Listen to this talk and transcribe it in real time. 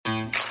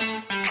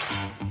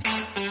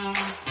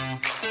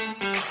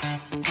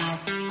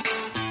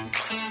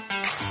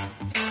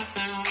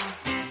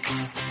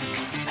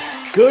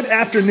Good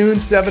afternoon,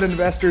 Seven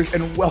Investors,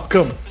 and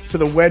welcome to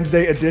the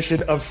Wednesday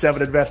edition of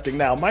Seven Investing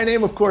Now. My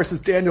name, of course,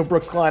 is Daniel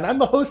Brooks Klein. I'm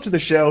the host of the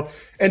show,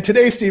 and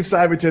today, Steve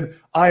Simonton,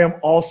 I am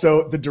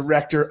also the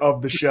director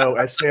of the show,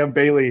 as Sam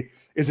Bailey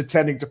is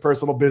attending to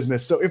personal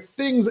business. So if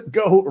things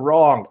go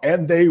wrong,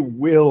 and they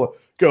will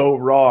go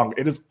wrong,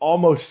 it is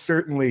almost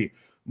certainly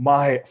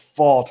my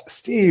fault.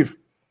 Steve,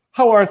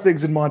 how are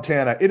things in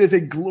Montana? It is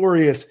a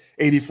glorious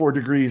 84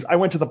 degrees. I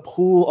went to the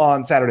pool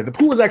on Saturday. The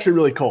pool was actually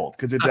really cold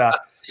because it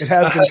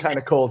has been kind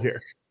of cold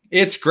here.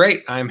 It's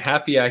great. I'm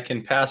happy I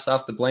can pass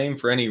off the blame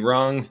for any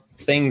wrong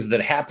things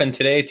that happened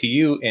today to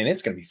you. And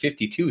it's going to be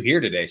 52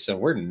 here today. So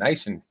we're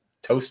nice and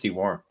toasty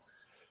warm.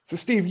 So,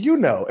 Steve,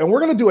 and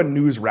we're going to do a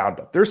news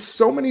roundup. There's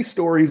so many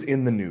stories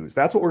in the news.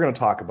 That's what we're going to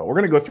talk about. We're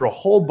going to go through a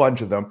whole bunch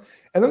of them.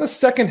 And then the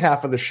second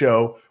half of the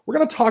show, we're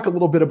going to talk a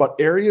little bit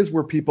about areas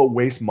where people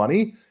waste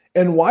money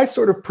and why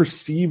sort of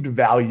perceived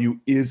value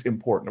is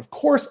important. Of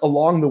course,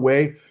 along the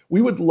way, we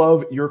would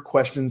love your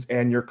questions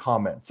and your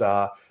comments.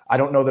 I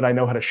don't know that I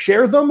know how to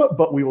share them,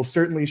 but we will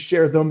certainly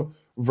share them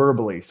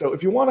verbally. So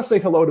if you want to say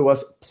hello to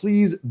us,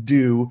 please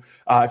do.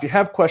 If you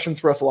have questions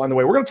for us along the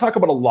way, we're going to talk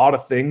about a lot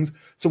of things.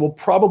 So we'll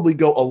probably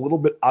go a little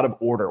bit out of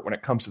order when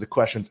it comes to the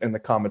questions and the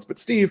comments. But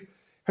Steve,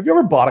 have you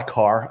ever bought a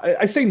car?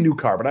 I say new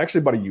car, but I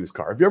actually bought a used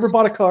car. Have you ever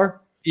bought a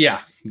car? Yeah.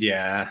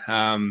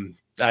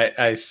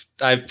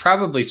 I've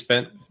probably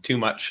spent too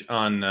much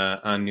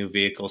on new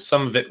vehicles.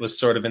 Some of it was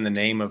sort of in the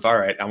name of, all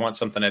right, I want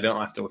something I don't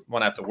have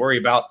to worry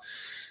about.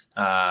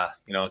 I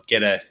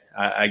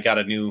got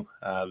a new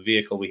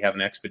vehicle. We have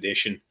an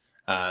Expedition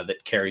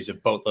that carries a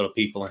boatload of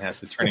people and has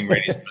the turning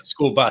radius of a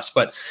school bus,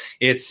 but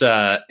it's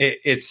a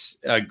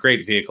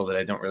great vehicle that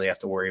I don't really have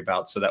to worry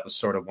about. So that was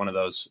sort of one of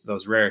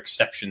those rare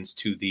exceptions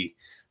to the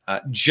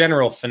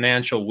general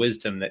financial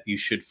wisdom that you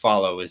should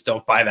follow is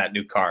don't buy that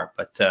new car.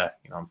 But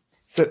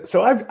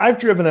So I've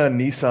driven a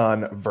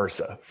Nissan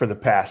Versa for the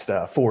past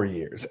 4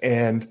 years,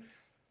 and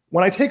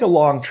when I take a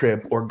long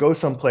trip or go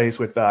someplace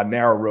with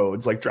narrow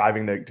roads, like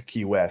driving to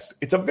Key West,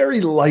 it's a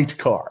very light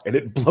car and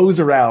it blows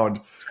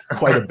around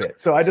quite a bit.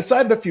 So I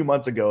decided a few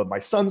months ago, my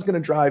son's going to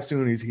drive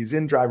soon. He's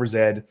in driver's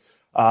ed.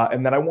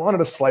 And then I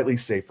wanted a slightly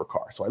safer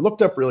car. So I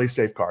looked up really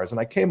safe cars and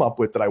I came up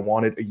with that I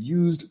wanted a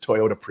used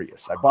Toyota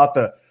Prius. I bought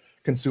the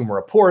Consumer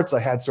Reports. I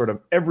had sort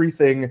of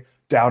everything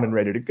down and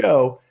ready to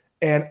go.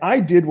 And I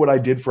did what I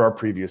did for our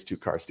previous two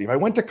cars, Steve. I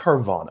went to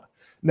Carvana.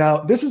 Now,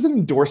 this is an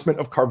endorsement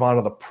of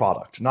Carvana, the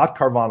product, not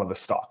Carvana, the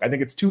stock. I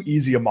think it's too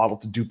easy a model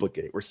to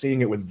duplicate. We're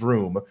seeing it with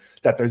Vroom,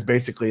 that there's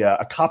basically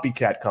a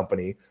copycat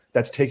company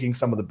that's taking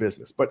some of the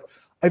business. But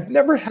I've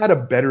never had a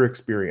better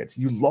experience.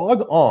 You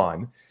log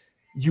on,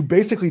 you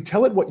basically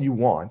tell it what you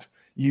want.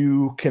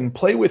 You can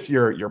play with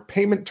your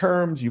payment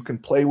terms. You can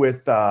play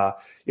with, do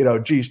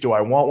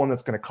I want one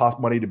that's going to cost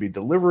money to be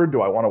delivered?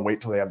 Do I want to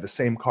wait till they have the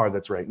same car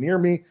that's right near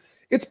me?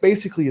 It's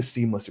basically a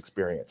seamless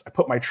experience. I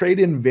put my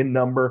trade-in VIN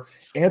number,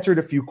 answered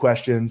a few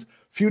questions. A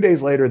few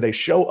days later, they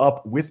show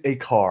up with a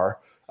car.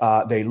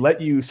 They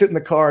let you sit in the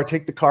car,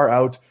 take the car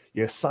out.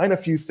 You sign a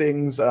few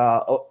things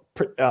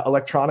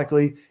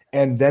electronically,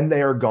 and then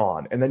they are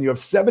gone. And then you have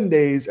 7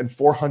 days and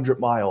 400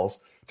 miles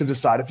to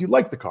decide if you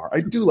like the car. I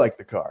do like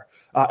the car.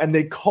 And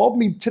they called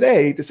me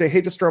today to say,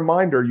 hey, just a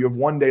reminder, you have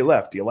 1 day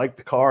left. Do you like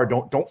the car?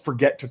 Don't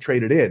forget to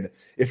trade it in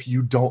if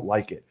you don't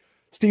like it.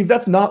 Steve,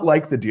 that's not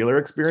like the dealer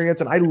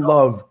experience, and I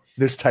love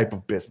this type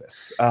of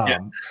business.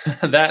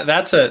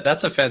 That's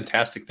a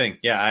fantastic thing.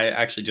 Yeah, I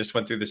actually just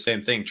went through the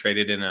same thing,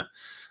 traded in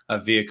a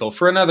vehicle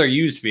for another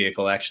used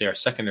vehicle, actually our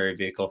secondary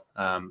vehicle,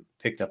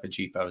 picked up a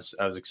Jeep. I was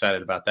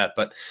excited about that,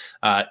 but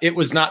it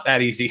was not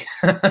that easy.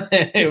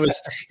 It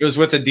was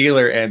with a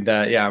dealer, and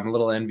I'm a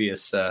little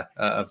envious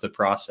of the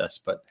process,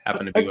 but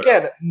happened to be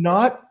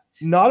not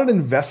an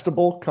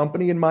investable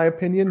company, in my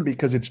opinion,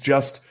 because it's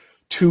just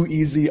too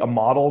easy a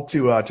model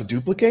to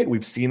duplicate.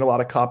 We've seen a lot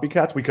of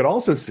copycats. We could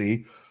also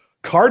see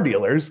car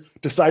dealers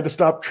decide to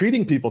stop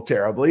treating people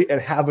terribly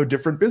and have a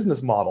different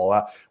business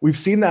model. We've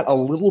seen that a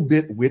little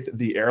bit with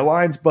the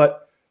airlines,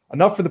 but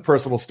enough for the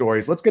personal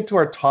stories. Let's get to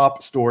our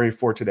top story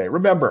for today.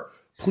 Remember,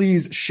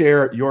 please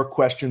share your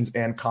questions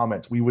and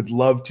comments. We would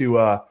love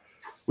to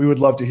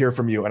hear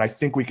from you, and I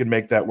think we can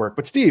make that work.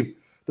 But Steve,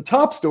 the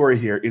top story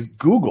here is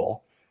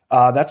Google.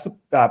 That's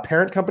the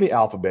parent company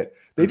Alphabet.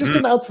 They just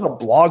announced in a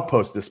blog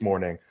post this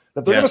morning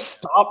that they're going to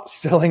stop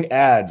selling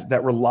ads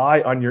that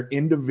rely on your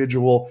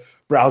individual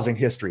browsing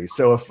history.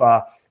 So if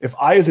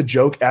I, as a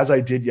joke, as I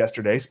did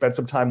yesterday, spent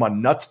some time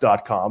on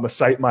nuts.com, a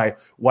site my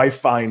wife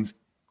finds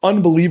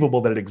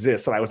unbelievable that it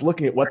exists, and I was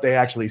looking at what they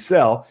actually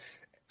sell,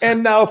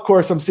 and now, of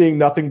course, I'm seeing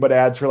nothing but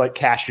ads for like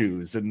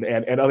cashews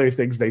and other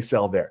things they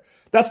sell there.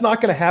 That's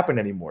not going to happen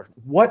anymore.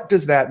 What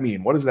does that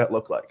mean? What does that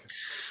look like?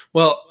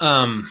 Well,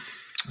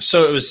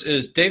 so it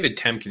was David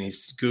Temkin.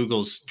 He's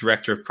Google's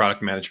director of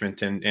product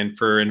management. And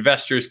for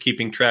investors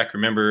keeping track,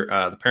 remember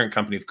the parent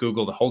company of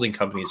Google, the holding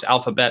company is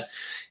Alphabet.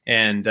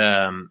 And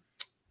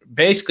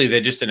basically, they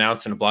just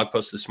announced in a blog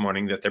post this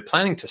morning that they're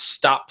planning to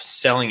stop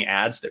selling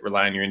ads that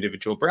rely on your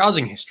individual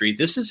browsing history.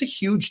 This is a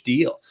huge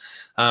deal.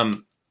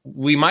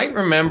 we might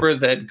remember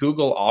that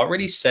Google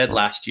already said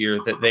last year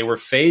that they were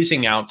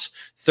phasing out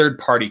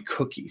third-party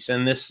cookies.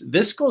 And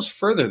this goes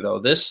further, though.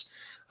 This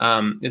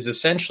is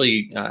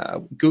essentially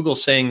Google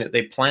saying that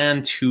they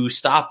plan to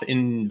stop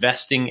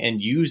investing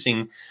and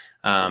using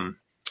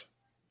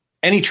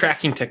any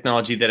tracking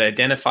technology that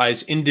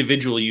identifies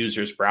individual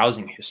users'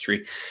 browsing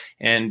history.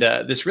 And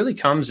this really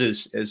comes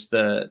as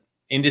the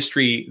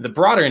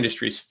broader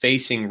industry is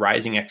facing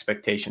rising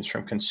expectations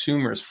from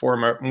consumers for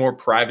a more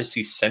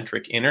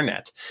privacy-centric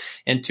internet.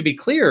 And to be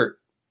clear,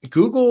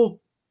 Google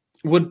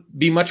would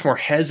be much more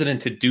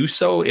hesitant to do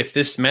so if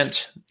this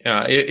meant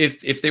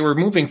if they were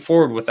moving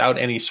forward without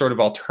any sort of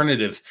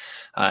alternative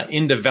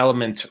in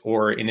development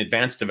or in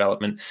advanced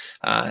development.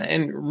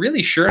 And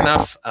really, sure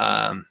enough,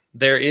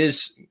 there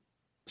is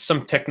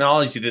some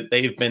technology that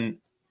they've been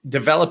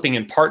developing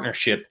in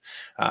partnership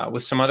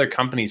with some other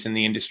companies in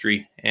the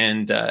industry,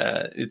 and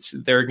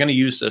they're going to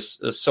use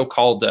a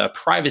so-called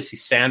privacy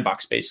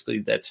sandbox, basically,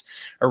 that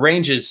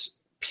arranges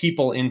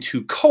people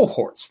into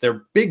cohorts.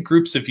 They're big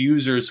groups of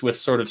users with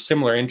sort of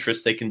similar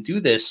interests. They can do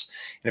this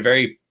in a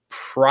very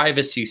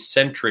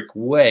privacy-centric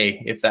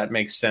way, if that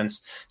makes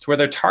sense, to where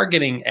they're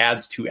targeting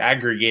ads to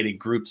aggregated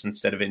groups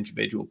instead of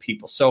individual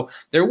people. So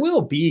there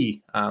will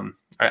be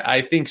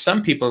I think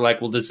some people are like,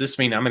 well, does this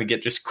mean I'm going to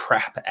get just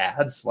crap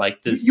ads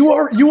like this? You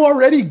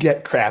already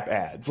get crap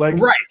ads, like,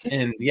 right?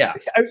 And yeah,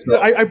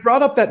 I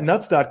brought up that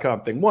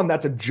nuts.com thing. One,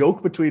 that's a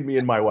joke between me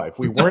and my wife.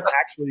 We weren't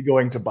actually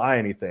going to buy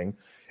anything.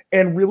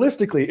 And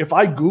realistically, if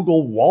I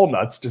Google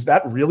walnuts, does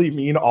that really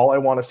mean all I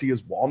want to see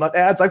is walnut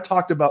ads? I've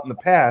talked about in the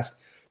past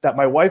that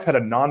my wife had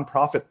a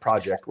nonprofit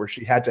project where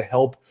she had to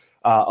help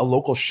a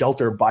local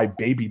shelter buy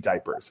baby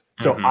diapers.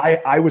 So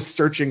I was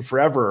searching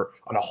forever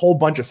on a whole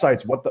bunch of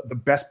sites what the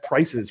best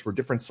prices for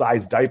different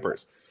size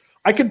diapers.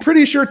 I can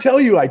pretty sure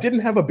tell you I didn't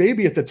have a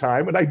baby at the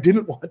time and I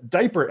didn't want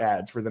diaper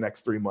ads for the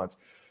next 3 months.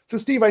 So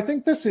Steve, I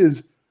think this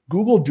is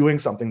Google doing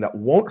something that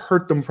won't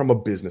hurt them from a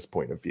business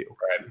point of view.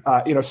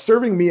 Right.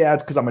 Serving me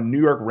ads because I'm a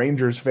New York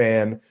Rangers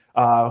fan,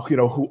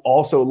 who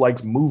also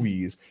likes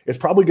movies, is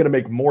probably going to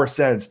make more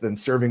sense than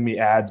serving me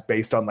ads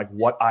based on like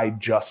what I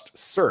just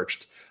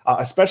searched.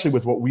 Especially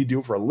with what we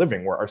do for a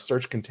living, where our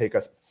search can take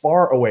us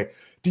far away.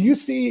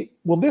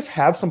 Will this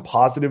have some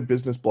positive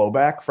business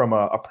blowback from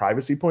a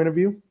privacy point of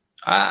view?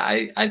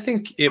 I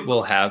think it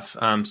will have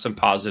some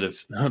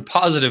positive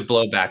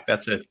blowback.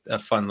 That's a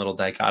fun little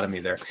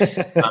dichotomy there.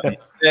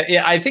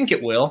 Yeah, I think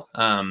it will.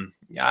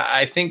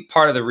 I think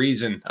part of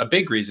a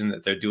big reason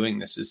that they're doing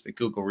this is that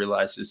Google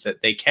realizes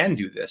that they can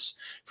do this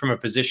from a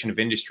position of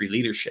industry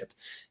leadership.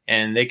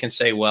 And they can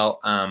say,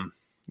 well,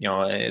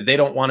 they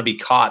don't want to be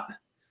caught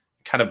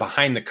kind of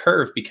behind the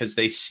curve because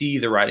they see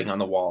the writing on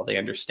the wall. They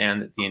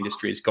understand that the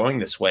industry is going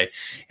this way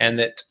and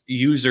that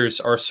users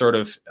are sort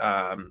of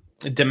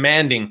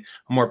demanding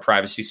a more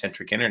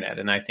privacy-centric internet.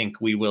 And I think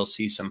we will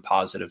see some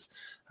positive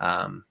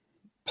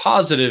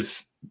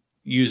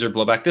user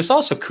blowback. This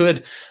also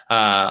could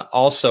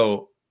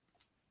also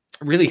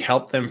really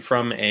help them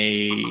from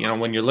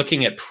when you're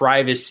looking at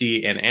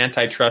privacy and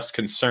antitrust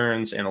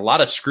concerns and a lot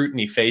of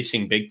scrutiny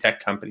facing big tech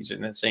companies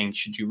and saying,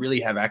 should you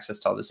really have access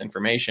to all this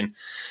information?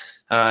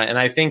 And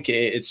I think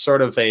it's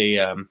sort of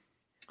it's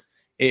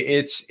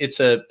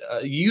a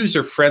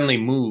user-friendly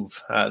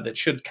move that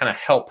should kind of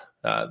help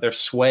their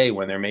sway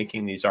when they're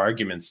making these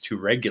arguments to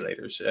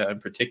regulators in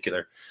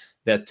particular.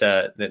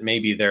 That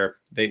maybe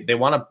they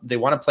want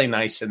to play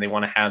nice and they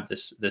want to have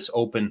this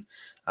open,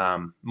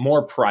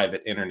 more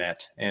private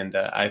internet. And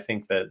I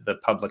think that the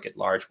public at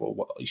large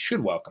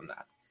should welcome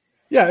that.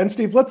 Yeah, and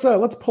Steve, let's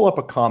pull up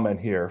a comment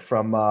here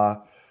from.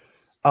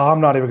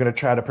 I'm not even going to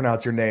try to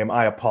pronounce your name.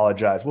 I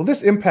apologize. Will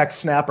this impact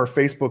Snap or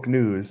Facebook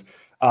News?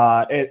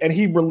 And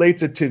he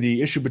relates it to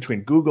the issue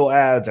between Google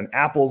ads and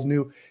Apple's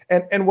new.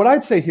 And what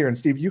I'd say here, and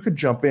Steve, you could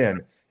jump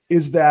in,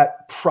 is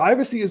that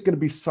privacy is going to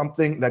be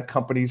something that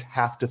companies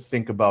have to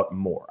think about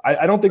more.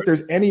 I don't think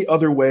there's any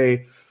other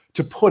way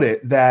to put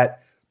it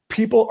that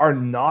people are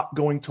not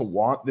going to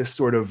want this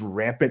sort of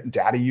rampant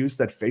data use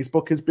that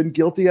Facebook has been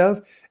guilty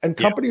of. And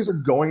companies are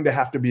going to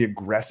have to be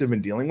aggressive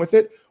in dealing with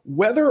it,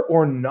 whether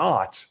or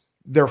not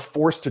they're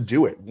forced to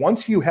do it.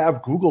 Once you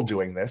have Google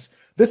doing this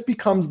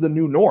becomes the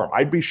new norm.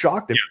 I'd be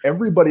shocked if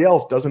everybody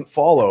else doesn't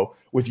follow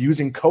with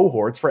using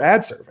cohorts for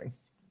ad serving.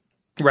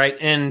 Right.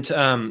 And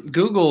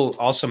Google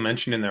also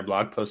mentioned in their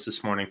blog post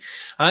this morning,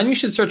 and you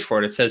should search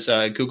for it. It says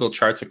Google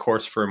charts a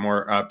course for a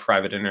more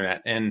private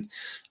internet. And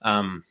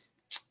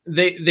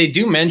they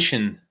do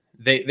mention,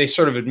 they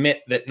sort of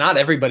admit that not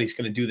everybody's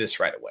going to do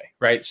this right away.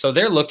 Right. So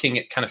they're looking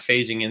at kind of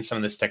phasing in some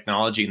of this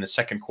technology in the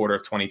second quarter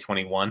of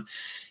 2021.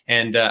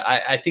 And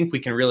I think we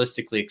can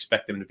realistically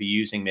expect them to be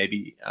using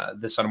maybe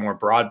this on a more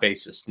broad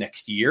basis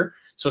next year.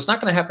 So it's not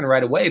going to happen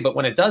right away. But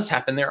when it does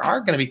happen, there are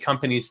going to be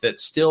companies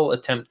that still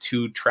attempt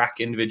to track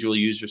individual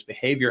users'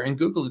 behavior. And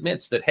Google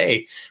admits that,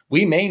 hey,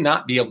 we may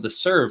not be able to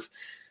serve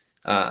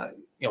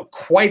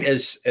quite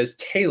as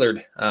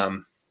tailored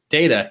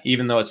data,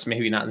 even though it's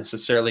maybe not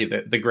necessarily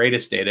the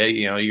greatest data.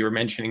 You were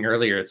mentioning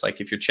earlier, it's like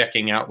if you're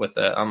checking out with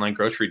an online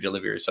grocery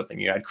delivery or something,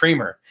 you add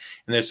creamer,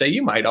 and they say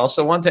you might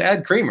also want to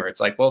add creamer. It's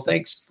like, well,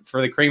 thanks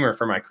for the creamer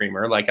for my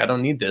creamer. Like, I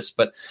don't need this.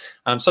 But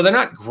so they're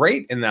not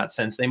great in that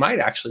sense. They might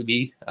actually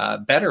be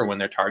better when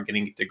they're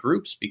targeting the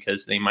groups,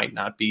 because they might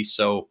not be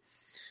so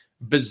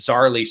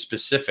bizarrely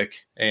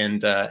specific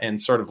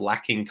and sort of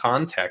lacking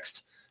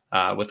context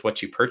with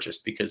what you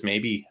purchased, because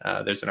maybe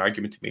there's an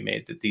argument to be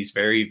made that these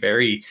very,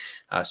 very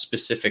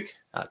specific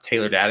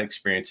tailored ad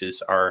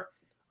experiences are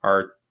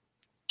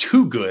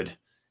too good,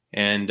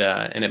 and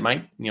it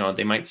might,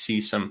 they might see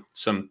some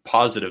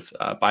positive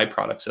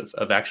byproducts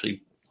of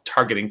actually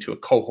targeting to a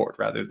cohort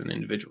rather than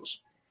individuals.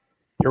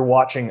 You're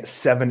watching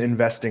 7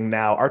 Investing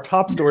Now. Our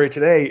top story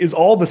today is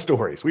all the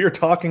stories. We are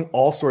talking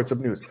all sorts of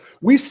news.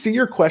 We see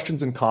your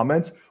questions and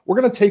comments. We're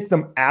going to take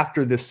them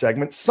after this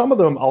segment. Some of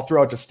them I'll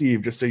throw out to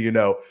Steve, just so you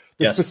know.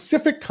 The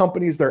specific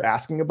companies they're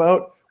asking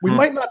about, we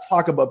might not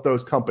talk about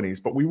those companies,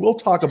 but we will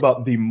talk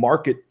about the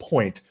market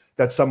point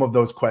that some of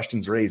those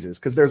questions raises,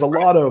 because there's a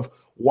lot of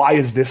why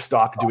is this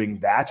stock doing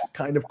that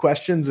kind of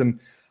questions. And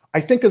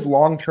I think as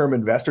long-term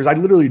investors, I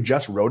literally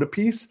just wrote a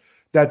piece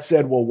that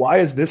said, well, why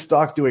is this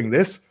stock doing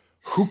this?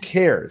 Who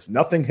cares?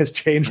 Nothing has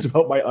changed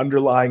about my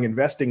underlying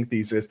investing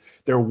thesis.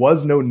 There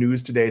was no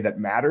news today that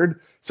mattered.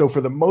 So for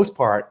the most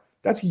part,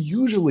 that's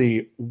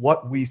usually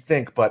what we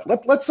think. But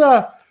let's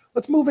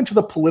move into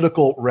the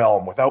political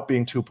realm without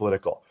being too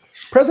political.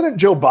 President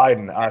Joe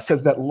Biden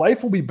says that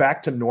life will be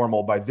back to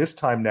normal by this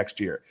time next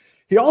year.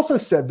 He also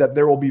said that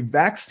there will be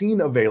vaccine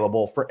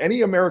available for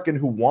any American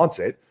who wants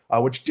it,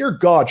 which, dear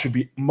God, should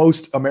be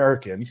most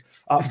Americans,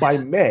 by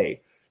May.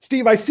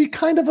 Steve, I see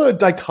kind of a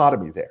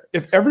dichotomy there.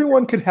 If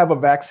everyone could have a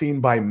vaccine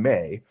by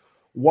May,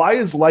 why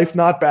is life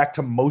not back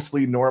to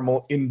mostly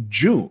normal in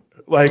June?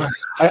 Like,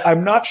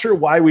 I'm not sure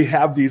why we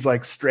have these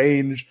like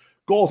strange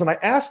goals. And I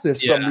ask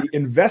this from the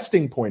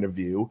investing point of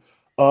view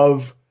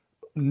of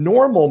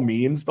normal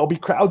means there'll be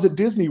crowds at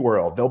Disney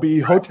World. There'll be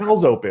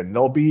hotels open.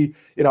 There'll be,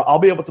 I'll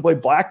be able to play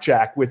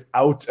blackjack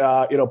without,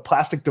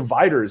 plastic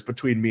dividers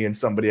between me and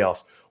somebody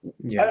else.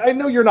 Yeah. I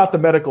know you're not the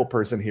medical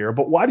person here,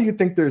 but why do you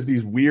think there's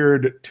these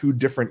weird 2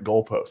 different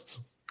goalposts?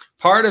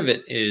 Part of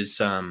it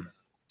is,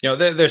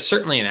 there's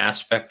certainly an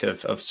aspect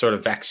of sort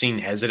of vaccine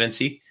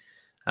hesitancy.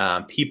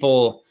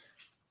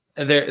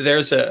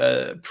 There's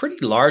a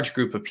pretty large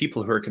group of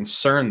people who are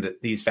concerned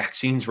that these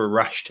vaccines were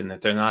rushed and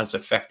that they're not as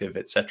effective,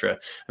 et cetera.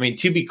 I mean,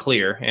 to be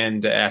clear,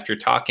 and after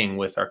talking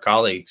with our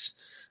colleagues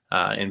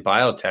in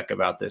biotech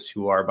about this,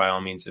 who are by all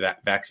means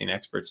vaccine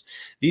experts,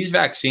 these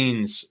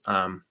vaccines,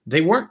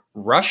 they weren't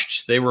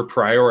rushed, they were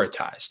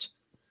prioritized.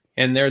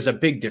 And there's a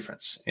big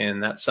difference.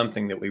 And that's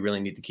something that we really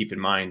need to keep in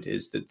mind,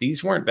 is that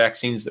these weren't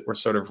vaccines that were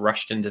sort of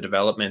rushed into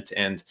development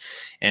and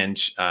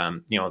that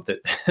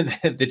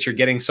you're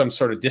getting some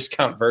sort of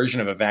discount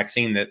version of a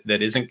vaccine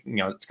that isn't,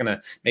 it's going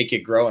to make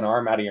you grow an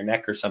arm out of your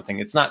neck or something.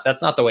 That's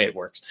not the way it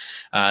works.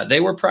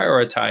 They were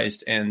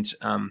prioritized, and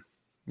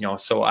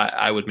so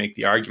I would make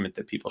the argument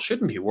that people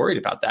shouldn't be worried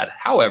about that.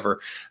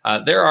 However,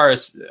 there are a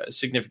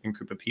significant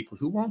group of people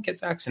who won't get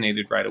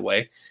vaccinated right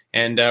away,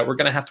 and we're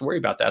going to have to worry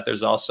about that.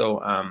 There's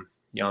also,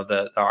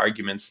 the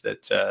arguments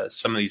that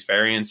some of these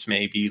variants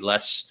may be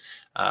less,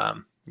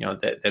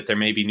 that there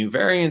may be new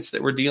variants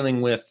that we're dealing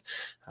with.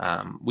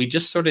 We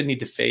just sort of need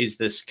to phase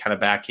this kind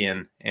of back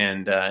in,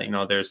 and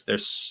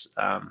there's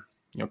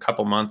a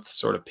couple months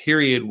sort of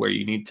period where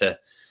you need to.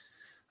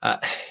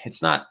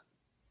 It's not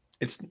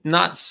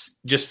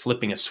just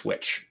flipping a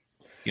switch,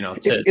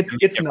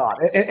 It's not.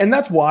 And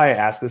that's why I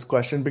asked this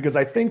question, because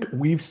I think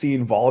we've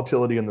seen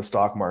volatility in the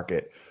stock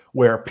market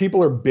where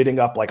people are bidding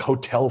up like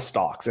hotel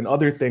stocks and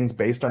other things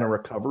based on a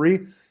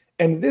recovery.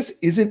 And this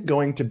isn't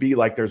going to be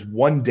like there's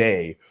one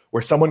day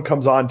where someone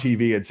comes on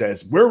TV and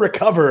says, we're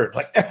recovered.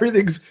 Like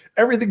everything's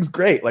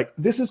great. Like,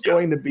 this is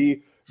going to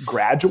be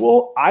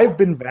gradual. I've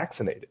been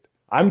vaccinated.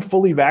 I'm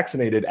fully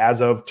vaccinated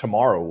as of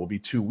tomorrow, will be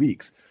 2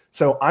 weeks.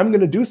 So I'm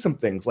going to do some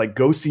things like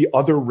go see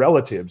other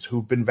relatives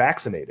who've been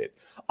vaccinated.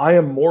 I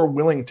am more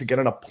willing to get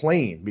on a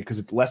plane because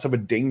it's less of a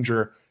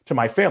danger to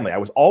my family. I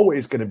was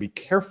always going to be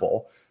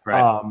careful,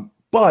 right.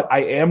 But I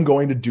am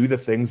going to do the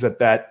things that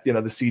the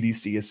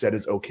CDC has said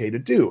is okay to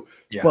do.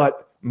 Yeah.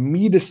 But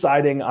me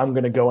deciding I'm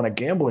going to go on a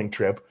gambling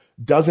trip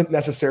doesn't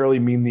necessarily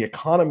mean the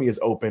economy is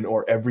open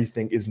or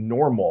everything is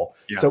normal.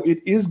 Yeah. So it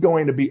is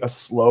going to be a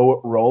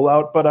slow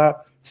rollout.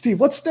 But Steve,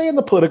 let's stay in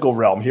the political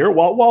realm here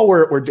while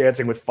we're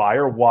dancing with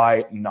fire.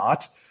 Why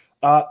not?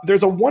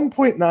 There's a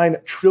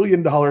 $1.9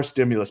 trillion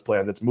stimulus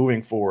plan that's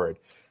moving forward.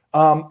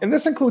 And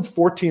this includes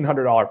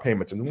 $1,400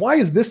 payments. And why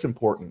is this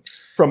important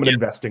from an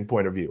investing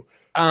point of view?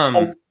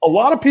 A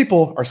lot of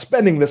people are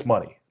spending this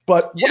money,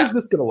 but what is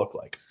this going to look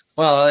like?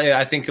 Well,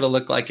 I think it'll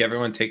look like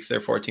everyone takes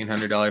their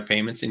 $1,400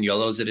 payments and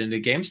YOLOs it into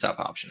GameStop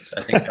options.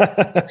 I think.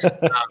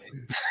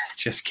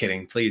 Just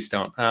kidding. Please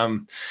don't.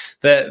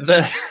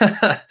 It's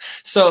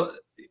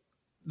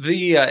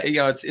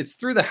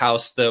through the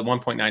House, the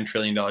 $1.9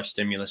 trillion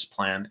stimulus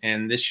plan,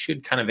 and this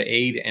should kind of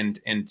aid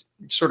and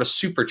sort of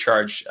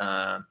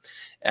supercharge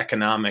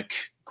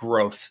economic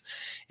growth.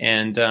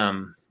 And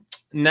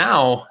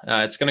now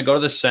it's going to go to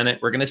the Senate.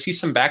 We're going to see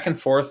some back and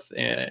forth,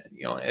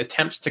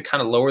 attempts to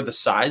kind of lower the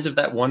size of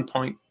that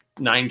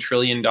 $1.9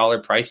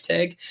 trillion price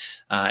tag.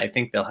 I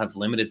think they'll have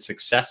limited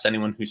success,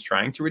 anyone who's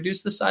trying to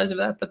reduce the size of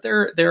that. But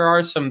there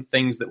are some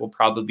things that will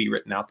probably be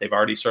written out. They've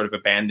already sort of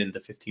abandoned the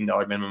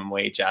 $15 minimum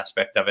wage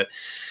aspect of it.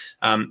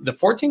 The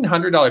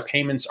 $1,400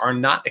 payments are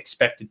not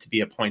expected to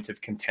be a point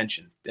of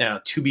contention.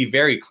 To be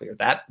very clear,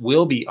 that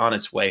will be on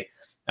its way.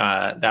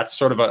 That's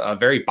sort of a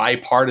very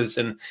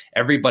bipartisan.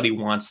 Everybody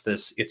wants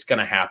this. It's going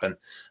to happen.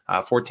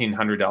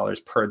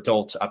 $1,400 per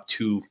adult up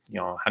to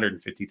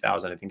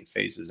 $150,000. I think it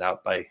phases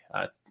out by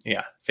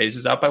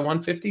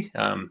 150.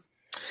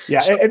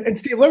 And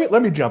Steve,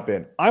 let me jump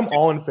in. I'm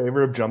all in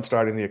favor of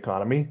jumpstarting the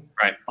economy.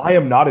 Right. I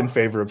am not in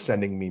favor of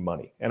sending me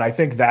money, and I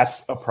think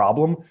that's a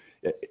problem.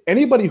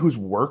 Anybody who's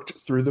worked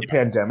through the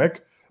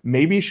pandemic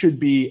maybe should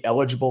be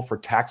eligible for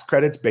tax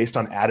credits based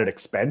on added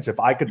expense. If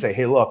I could say,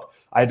 hey, look,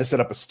 I had to set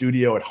up a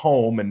studio at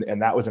home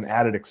and that was an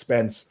added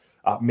expense,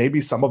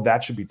 maybe some of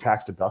that should be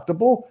tax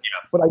deductible.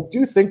 Yeah. But I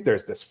do think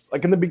there's this,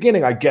 like in the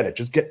beginning, I get it.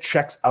 Just get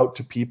checks out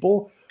to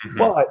people. Mm-hmm.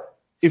 But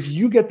if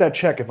you get that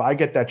check, if I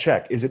get that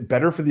check, is it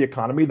better for the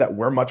economy that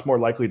we're much more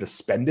likely to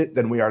spend it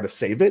than we are to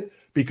save it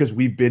because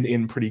we've been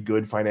in pretty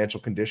good financial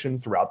condition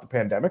throughout the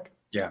pandemic?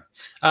 Yeah.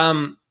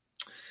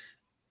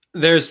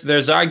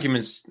 There's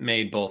arguments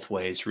made both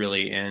ways,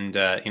 really, and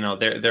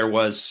there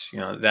was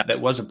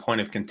that was a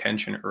point of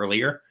contention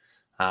earlier,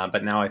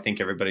 but now I think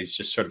everybody's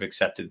just sort of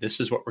accepted this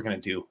is what we're going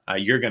to do.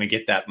 You're going to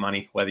get that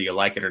money whether you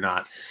like it or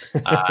not,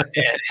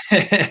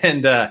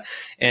 and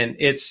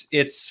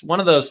it's one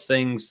of those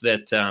things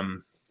that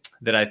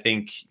I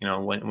think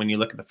when you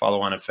look at the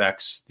follow-on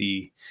effects,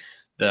 the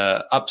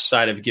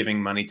upside of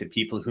giving money to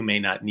people who may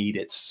not need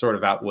it sort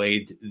of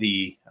outweighed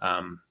the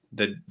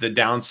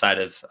downside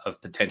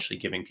of potentially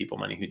giving people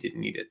money who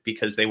didn't need it,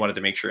 because they wanted to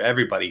make sure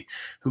everybody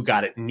who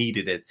got it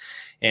needed it.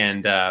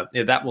 And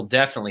that will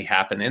definitely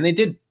happen. And they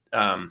did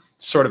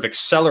sort of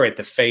accelerate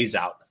the phase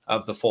out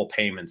of the full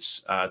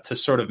payments to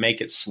sort of make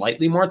it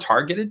slightly more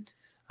targeted.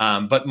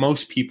 But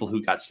most people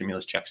who got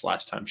stimulus checks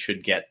last time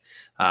should get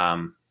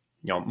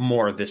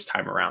more this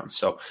time around.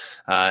 So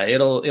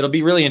it'll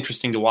be really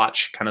interesting to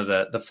watch kind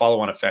of the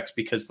follow-on effects,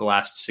 because the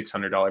last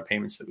 $600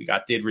 payments that we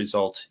got did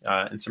result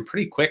in some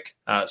pretty quick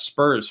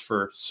spurs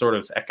for sort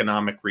of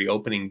economic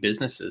reopening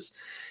businesses.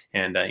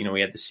 And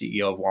we had the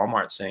CEO of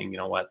Walmart saying,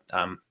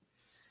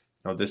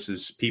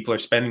 people are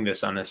spending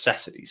this on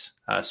necessities,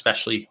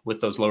 especially with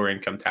those lower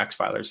income tax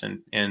filers,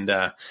 and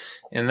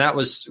that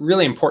was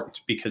really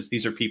important, because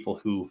these are people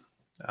who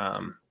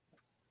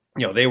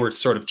they were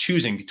sort of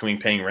choosing between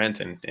paying rent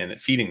and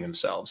feeding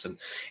themselves.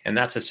 And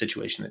that's a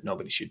situation that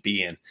nobody should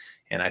be in.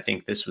 And I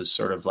think this was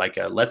sort of like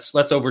let's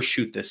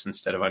overshoot this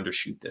instead of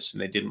undershoot this.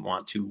 And they didn't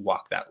want to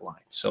walk that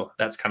line. So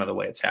that's kind of the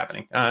way it's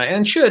happening,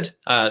 and should,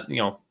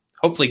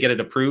 hopefully get it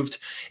approved.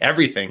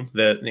 Everything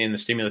in the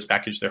stimulus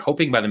package, they're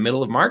hoping by the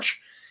middle of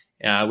March,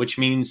 which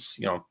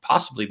means,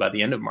 possibly by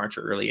the end of March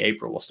or early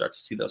April, we'll start to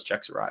see those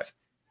checks arrive.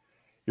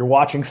 You're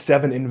watching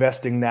 7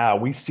 Investing Now.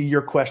 We see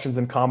your questions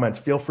and comments.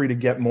 Feel free to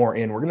get more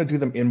in. We're going to do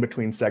them in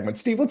between segments.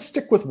 Steve, let's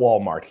stick with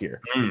Walmart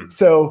here.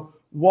 So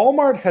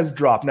Walmart has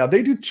dropped. Now,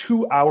 they do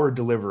 2-hour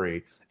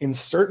delivery in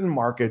certain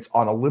markets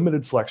on a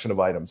limited selection of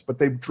items, but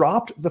they've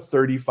dropped the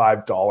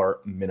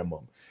 $35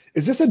 minimum.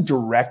 Is this a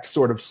direct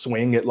sort of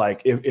swing at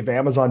like, if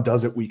Amazon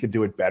does it, we could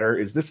do it better?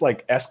 Is this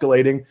like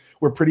escalating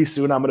where pretty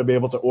soon I'm going to be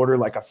able to order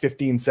like a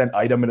 15-cent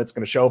item and it's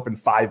going to show up in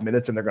 5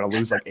 minutes and they're going to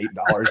lose like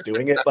 $8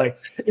 doing it? Like,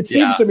 it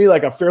seems to me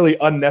like a fairly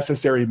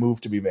unnecessary move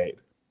to be made.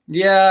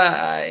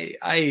 Yeah,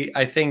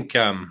 I think,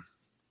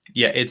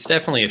 it's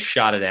definitely a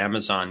shot at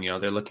Amazon.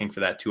 They're looking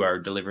for that 2-hour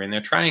delivery, and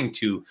they're trying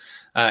to,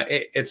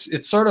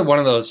 it's sort of one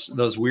of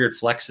those weird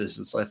flexes.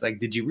 It's like,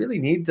 did you really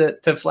need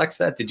to flex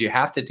that? Did you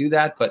have to do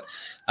that? But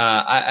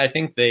I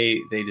think they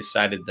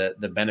decided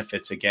that the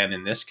benefits, again,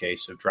 in this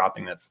case of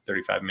dropping that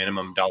 $35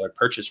 minimum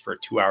purchase for a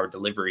 2-hour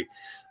delivery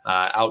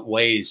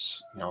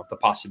outweighs, the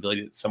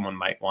possibility that someone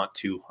might want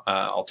to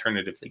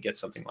alternatively get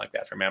something like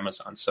that from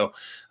Amazon. So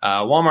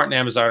Walmart and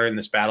Amazon are in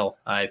this battle.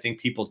 I think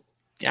people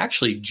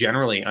actually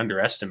generally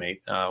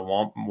underestimate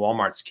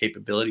Walmart's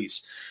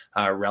capabilities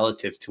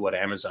relative to what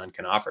Amazon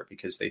can offer,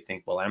 because they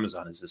think, well,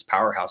 Amazon is this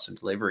powerhouse in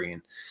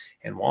delivery,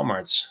 and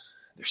Walmart's,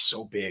 they're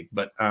so big.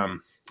 But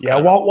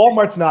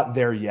Walmart's not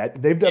there yet.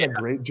 They've done a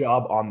great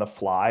job on the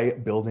fly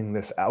building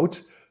this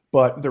out.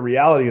 But the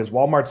reality is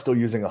Walmart's still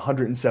using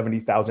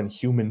 170,000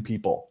 human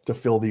people to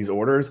fill these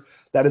orders.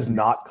 That is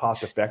not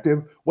cost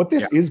effective. What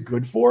this is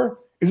good for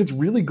is it's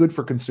really good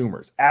for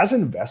consumers. As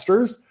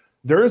investors,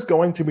 there is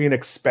going to be an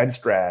expense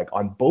drag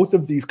on both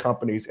of these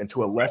companies, and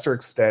to a lesser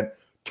extent,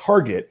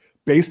 Target,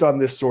 based on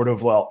this sort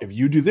of, well, if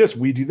you do this,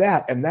 we do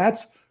that. And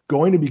that's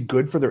going to be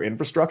good for their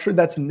infrastructure.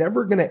 That's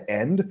never going to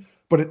end.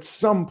 But at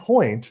some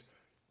point,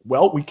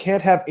 well, we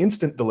can't have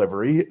instant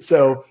delivery.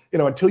 So,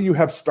 until you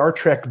have Star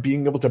Trek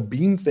being able to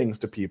beam things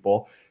to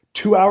people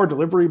 2-hour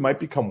delivery might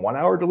become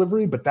 1-hour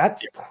delivery, but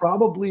that's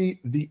probably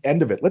the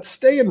end of it. Let's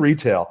stay in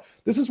retail.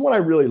 This is what I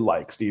really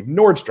like, Steve.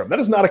 Nordstrom. That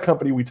is not a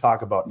company we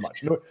talk about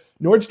much.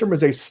 Nordstrom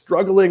is a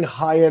struggling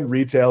high-end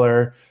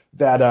retailer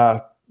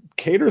that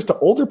caters to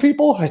older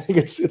people. I think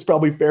it's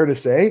probably fair to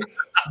say,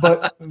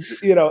 but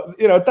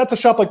that's a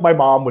shop like my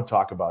mom would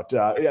talk about.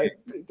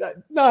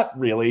 Not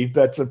really.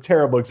 That's a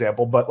terrible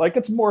example, but like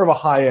it's more of a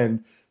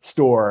high-end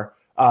store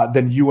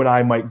than you and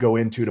I might go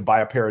into to buy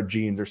a pair of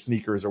jeans or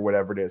sneakers or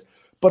whatever it is.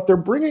 But they're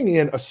bringing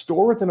in a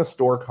store within a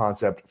store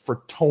concept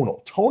for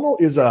Tonal. Tonal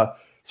is a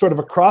sort of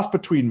a cross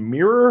between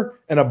Mirror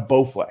and a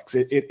Bowflex.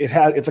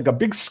 It's like a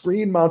big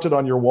screen mounted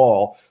on your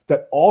wall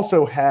that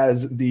also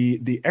has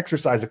the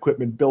exercise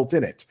equipment built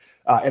in it,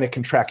 and it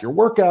can track your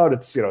workout.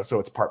 It's so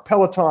it's part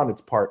Peloton,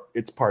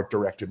 it's part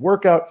directed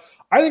workout.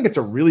 I think it's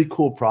a really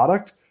cool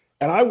product,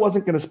 and I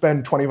wasn't going to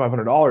spend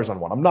 $2,500 on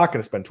one. I'm not going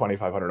to spend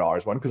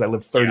 $2,500 one because I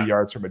live 30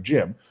 yards from a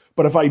gym.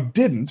 But if I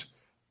didn't,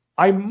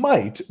 I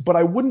might, but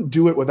I wouldn't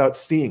do it without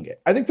seeing it.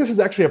 I think this is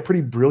actually a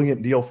pretty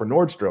brilliant deal for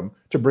Nordstrom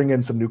to bring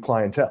in some new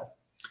clientele.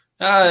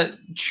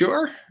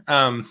 Sure.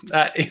 I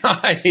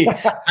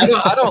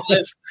don't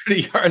live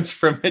 30 yards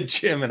from a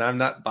gym, and I'm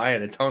not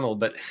buying a Tonal,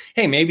 but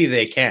hey, maybe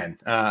they can.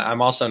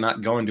 I'm also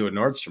not going to a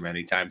Nordstrom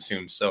anytime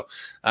soon. So,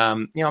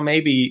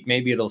 maybe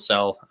it'll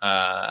sell.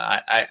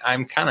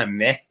 I'm kind of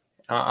meh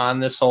on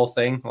this whole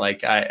thing.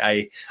 Like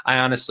I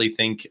honestly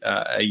think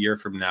a year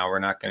from now, we're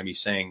not going to be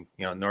saying,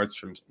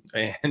 Nordstrom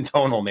and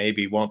Tonal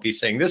maybe won't be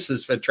saying this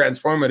is a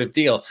transformative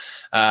deal.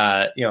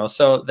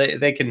 So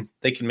they can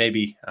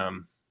maybe,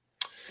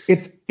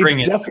 it's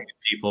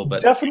people,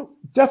 but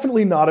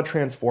definitely not a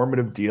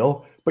transformative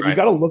deal, but you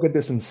got to look at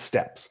this in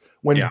steps.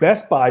 When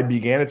Best Buy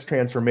began its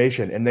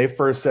transformation and they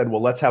first said,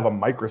 well, let's have a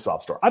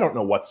Microsoft store. I don't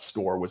know what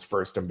store was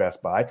first in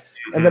Best Buy.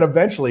 Mm-hmm. And then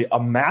eventually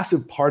a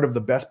massive part of the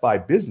Best Buy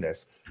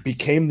business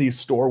became these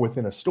store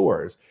within a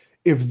stores.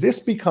 If this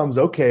becomes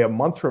okay, a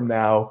month from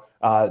now,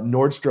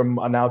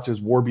 Nordstrom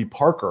announces Warby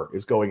Parker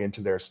is going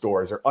into their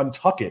stores or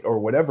Untuckit or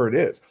whatever it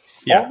is.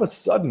 All of a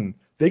sudden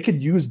they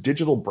could use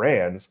digital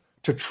brands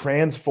to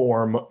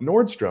transform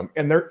Nordstrom.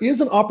 And there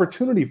is an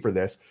opportunity for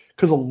this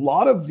because a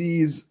lot of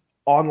these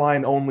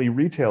online only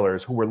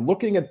retailers who were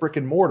looking at brick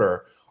and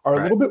mortar are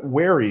a little bit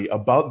wary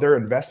about their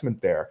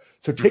investment there.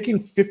 So taking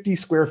 50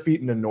 square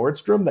feet in a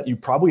Nordstrom that you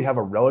probably have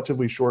a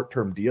relatively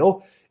short-term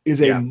deal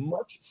is a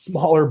much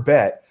smaller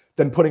bet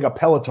than putting a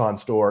Peloton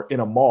store in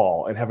a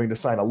mall and having to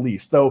sign a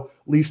lease, though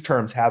lease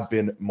terms have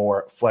been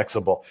more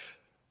flexible.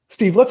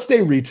 Steve, let's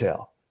stay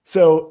retail.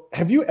 So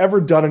have you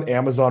ever done an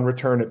Amazon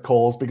return at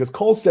Kohl's? Because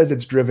Kohl's says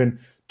it's driven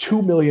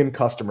 2 million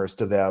customers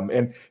to them.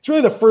 And it's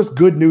really the first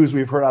good news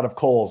we've heard out of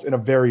Kohl's in a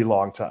very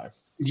long time.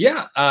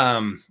 Yeah,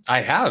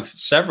 I have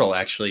several,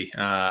 actually.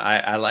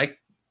 I like,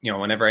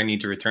 whenever I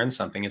need to return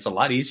something, it's a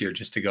lot easier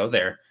just to go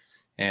there.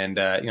 And,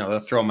 they'll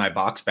throw my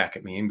box back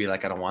at me and be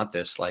like, I don't want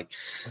this.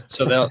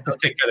 So they'll take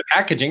care of the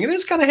packaging. It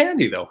is kind of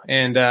handy, though.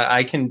 And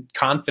I can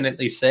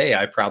confidently say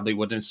I probably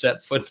wouldn't have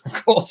set foot in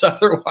Kohl's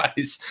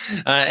otherwise.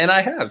 And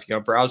I have,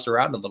 browsed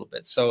around a little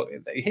bit. So,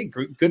 hey,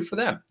 good for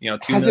them.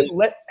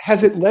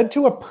 Has it led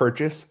to a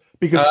purchase?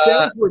 Because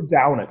sales were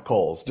down at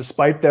Kohl's,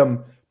 despite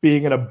them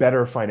being in a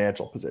better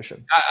financial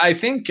position. I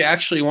think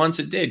actually once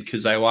it did,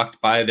 because I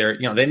walked by there,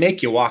 they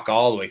make you walk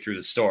all the way through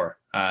the store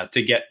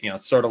to get,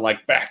 sort of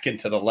like back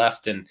into the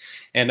left and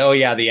oh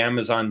yeah, the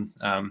Amazon,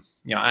 I'm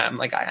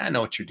like, I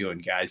know what you're doing,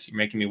 guys. You're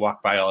making me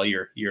walk by all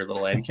your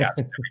little end caps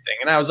and everything.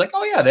 And I was like,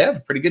 oh yeah, they have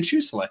a pretty good shoe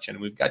selection.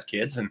 We've got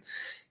kids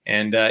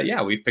and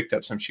we've picked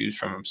up some shoes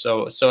from them.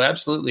 So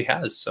absolutely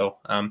has. So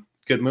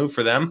good move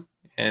for them.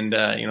 And,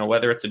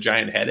 whether it's a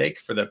giant headache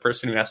for the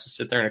person who has to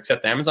sit there and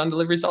accept Amazon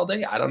deliveries all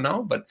day, I don't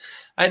know. But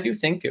I do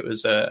think it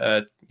was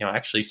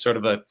actually sort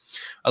of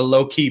a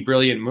low key,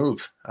 brilliant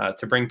move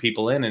to bring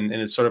people in. And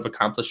it sort of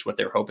accomplished what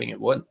they were hoping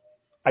it would.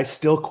 I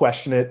still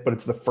question it, but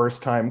it's the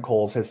first time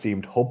Kohl's has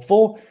seemed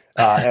hopeful.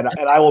 And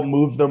I will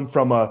move them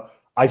from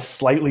I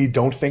slightly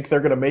don't think they're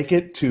going to make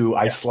it to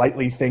I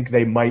slightly think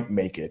they might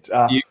make it.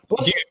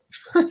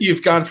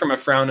 You've gone from a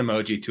frown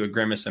emoji to a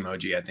grimace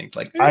emoji, I think.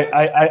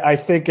 I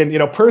think,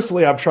 and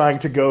personally, I'm trying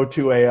to go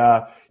to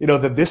a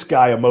this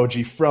guy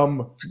emoji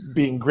from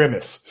being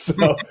grimace.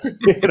 So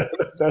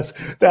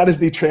that is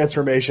the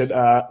transformation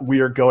we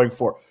are going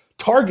for.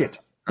 Target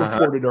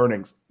reported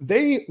earnings.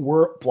 They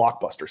were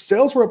blockbuster.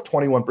 Sales were up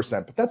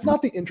 21%, but that's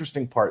not the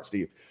interesting part,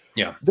 Steve.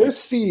 Yeah, their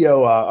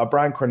CEO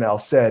Brian Cornell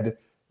said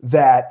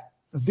that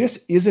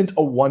this isn't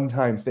a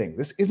one-time thing.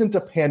 This isn't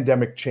a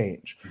pandemic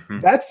change.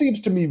 Mm-hmm. That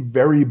seems to me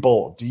very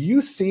bold. Do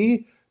you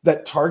see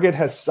that Target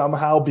has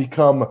somehow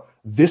become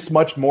this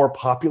much more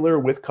popular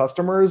with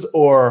customers,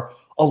 or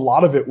a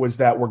lot of it was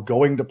that we're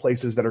going to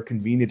places that are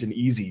convenient and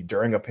easy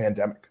during a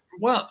pandemic?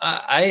 Well,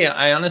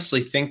 I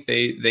honestly think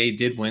they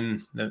did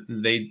win.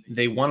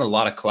 They won a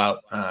lot of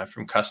clout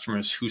from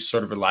customers who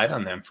sort of relied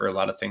on them for a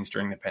lot of things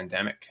during the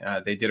pandemic.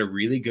 They did a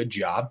really good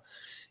job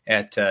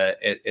at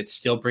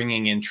still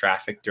bringing in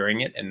traffic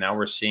during it. And now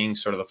we're seeing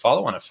sort of the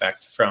follow-on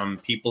effect from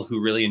people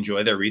who really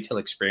enjoy their retail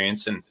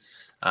experience. And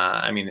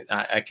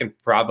I can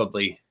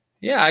probably,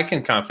 Yeah, I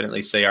can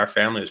confidently say our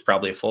family was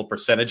probably a full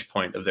percentage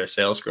point of their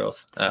sales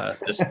growth.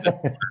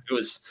 It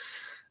was.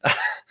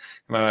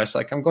 My wife's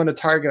like, I'm going to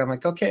Target. I'm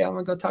like, okay, I'm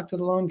gonna go talk to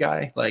the loan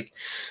guy. Like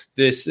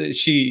this,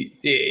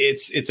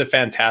 it's a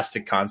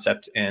fantastic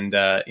concept, and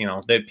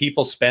that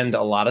people spend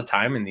a lot of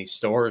time in these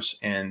stores,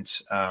 and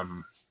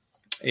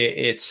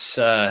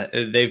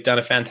they've done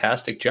a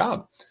fantastic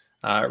job,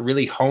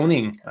 really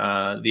honing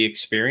the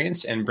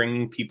experience and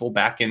bringing people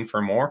back in for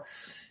more.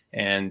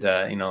 And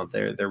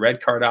their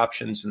red card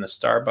options and the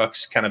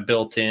Starbucks kind of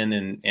built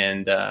in,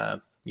 and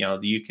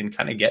you can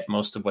kind of get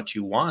most of what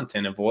you want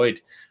and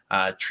avoid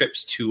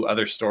trips to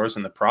other stores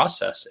in the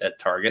process at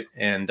Target.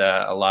 And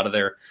a lot of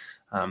their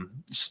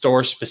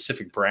store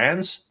specific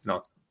brands,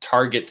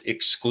 Target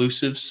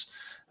exclusives.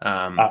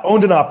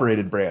 Owned and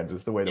operated brands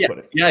is the way to put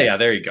it. Yeah.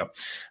 There you go.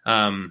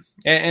 And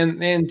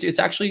it's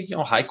actually,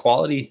 high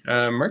quality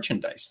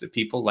merchandise that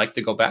people like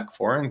to go back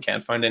for and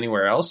can't find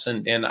anywhere else.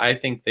 And I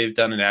think they've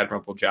done an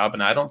admirable job.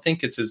 And I don't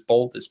think it's as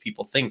bold as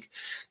people think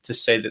to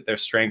say that their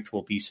strength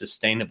will be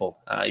sustainable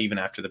even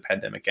after the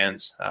pandemic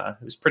ends.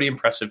 It was pretty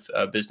impressive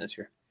business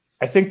here.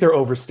 I think they're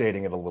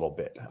overstating it a little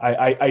bit.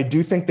 I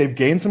do think they've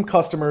gained some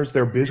customers.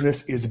 Their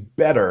business is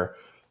better.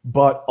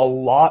 But a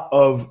lot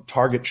of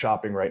Target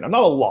shopping right now,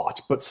 not a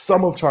lot, but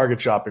some of Target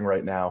shopping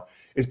right now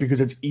is because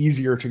it's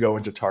easier to go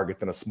into Target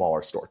than a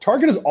smaller store.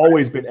 Target has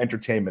always been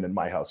entertainment in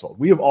my household.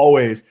 We have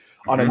always,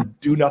 on a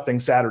do-nothing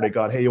Saturday,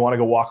 gone, hey, you want to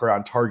go walk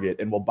around Target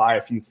and we'll buy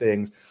a few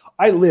things.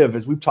 I live,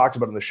 as we've talked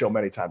about on the show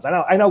many times,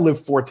 I now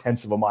live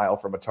 0.4 of a mile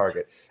from a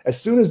Target. As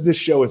soon as this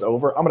show is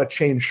over, I'm going to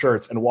change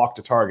shirts and walk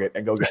to Target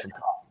and go get some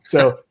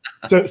coffee.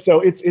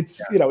 So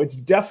it's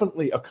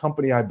definitely a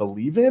company I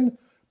believe in.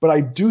 But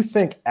I do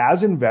think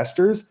as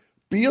investors,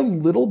 be a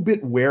little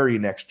bit wary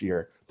next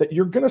year that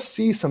you're going to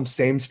see some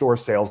same store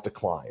sales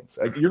declines.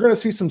 You're going to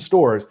see some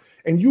stores,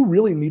 and you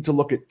really need to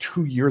look at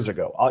 2 years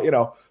ago.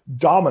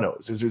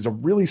 Domino's is a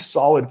really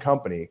solid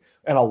company,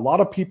 and a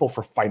lot of people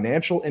for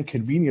financial and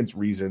convenience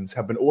reasons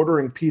have been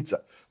ordering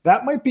pizza.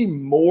 That might be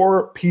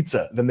more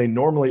pizza than they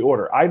normally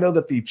order. I know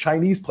that the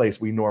Chinese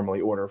place we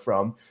normally order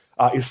from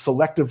is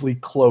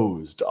selectively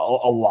closed a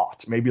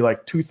lot, maybe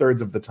like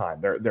 2/3 of the time.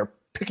 They're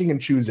picking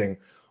and choosing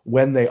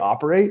when they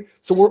operate.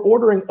 So we're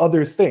ordering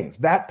other things.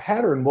 That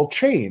pattern will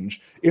change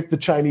if the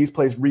Chinese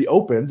place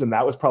reopens, and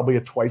that was probably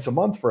a twice a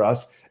month for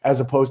us, as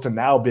opposed to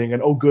now being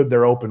an, oh, good,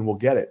 they're open, we'll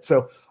get it.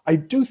 So I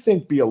do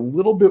think be a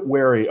little bit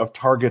wary of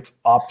Target's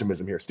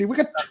optimism here. Steve, we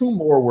got 2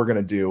 more we're going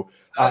to do,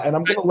 and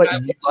I'm going to let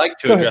you. I'd like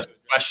to address the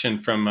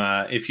question from,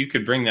 if you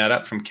could bring that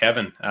up, from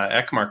Kevin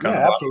Ekmark.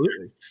 Yeah,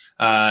 absolutely.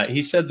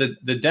 He said that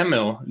the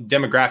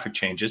demographic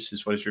changes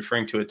is what he's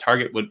referring to at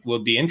Target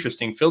would be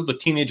interesting, filled with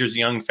teenagers,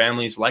 young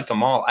families like a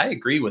mall. I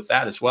agree with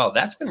that as well.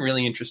 That's been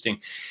really interesting.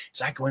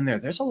 As I go in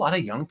there's a lot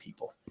of young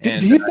people.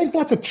 Do you think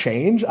that's a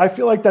change? I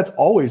feel like that's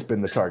always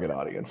been the target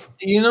audience.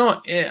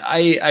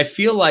 I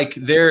feel like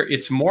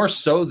it's more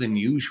so than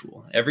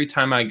usual. Every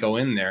time I go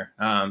in there,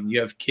 you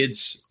have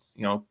kids,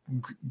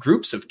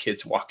 groups of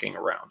kids walking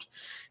around.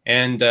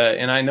 And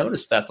I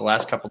noticed that the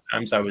last couple of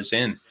times I was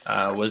in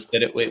was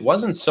that it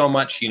wasn't so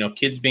much,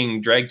 kids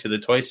being dragged to the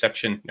toy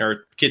section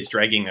or kids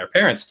dragging their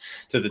parents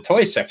to the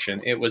toy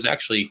section. It was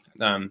actually,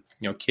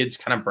 kids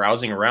kind of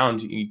browsing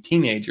around,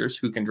 teenagers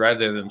who can drive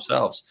there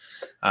themselves.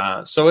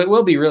 So it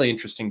will be really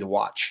interesting to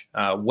watch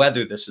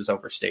whether this is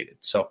overstated.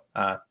 So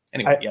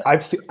anyway,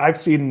 yes. I've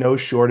seen no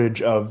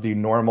shortage of the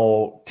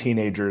normal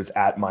teenagers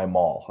at my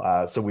mall.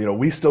 So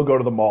we still go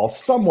to the mall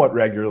somewhat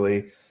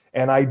regularly.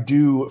 And I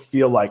do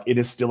feel like it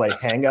is still a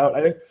hangout.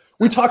 I think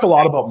we talk a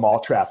lot about mall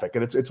traffic,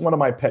 and it's one of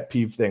my pet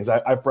peeve things.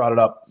 I've brought it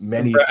up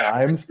many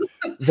times.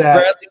 That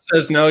Bradley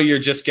says, no, you're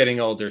just getting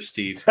older,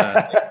 Steve.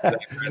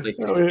 Bradley,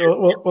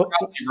 you're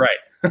probably right.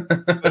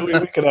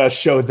 we could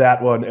show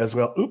that one as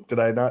well. Oop, did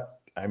I not?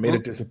 I made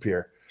it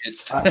disappear.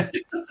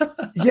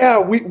 Yeah,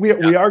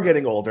 we are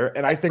getting older,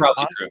 and I think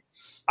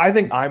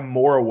I'm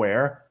more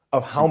aware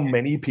of how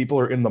many people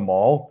are in the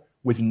mall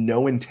with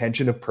no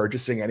intention of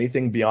purchasing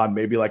anything beyond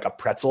maybe like a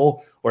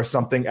pretzel or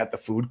something at the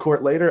food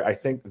court later. I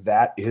think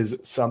that is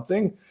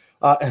something.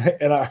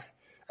 And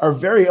our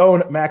very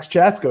own Max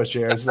Chatsko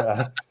shares,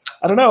 I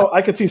don't know,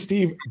 I could see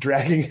Steve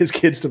dragging his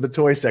kids to the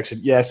toy section.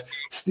 Yes,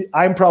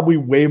 I'm probably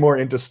way more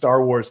into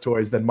Star Wars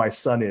toys than my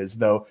son is,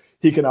 though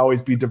he can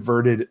always be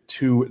diverted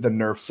to the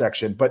Nerf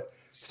section. But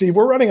Steve,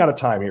 we're running out of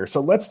time here.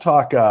 So let's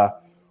talk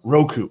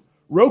Roku.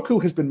 Roku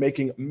has been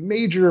making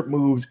major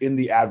moves in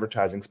the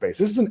advertising space.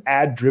 This is an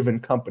ad-driven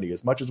company,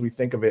 as much as we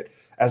think of it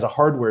as a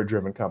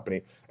hardware-driven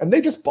company. And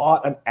they just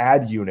bought an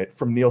ad unit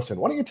from Nielsen.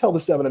 Why don't you tell the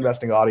 7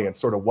 Investing audience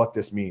sort of what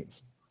this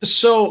means?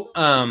 So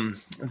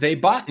they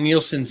bought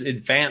Nielsen's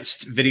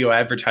advanced video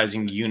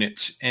advertising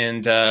unit.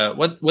 And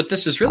what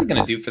this is really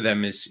going to do for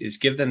them is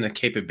give them the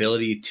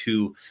capability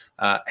to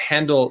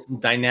handle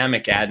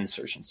dynamic ad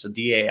insertions. So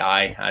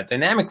DAI,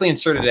 dynamically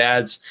inserted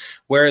ads,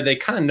 where they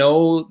kind of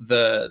know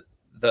the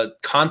the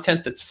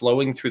content that's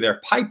flowing through their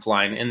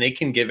pipeline, and they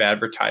can give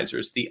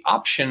advertisers the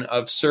option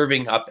of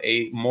serving up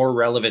a more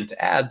relevant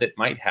ad that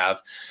might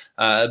have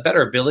a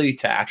better ability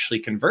to actually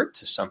convert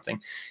to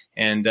something.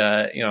 And,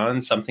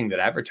 and something that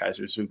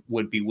advertisers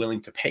would be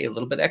willing to pay a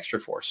little bit extra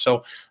for.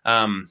 So,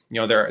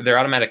 their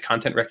automatic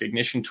content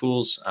recognition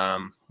tools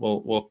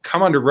will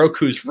come under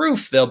Roku's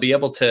roof. They'll be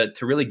able to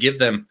really give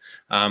them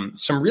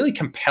some really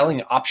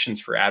compelling options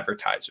for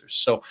advertisers.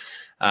 So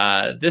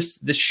this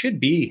should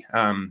be,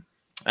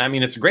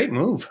 it's a great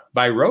move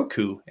by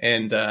Roku,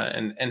 and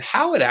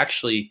how it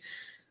actually,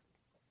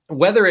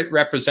 whether it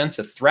represents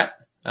a threat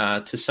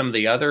to some of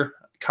the other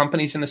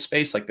companies in the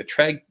space like the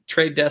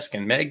Trade Desk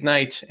and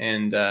Magnite,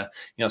 and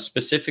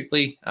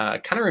specifically,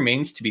 kind of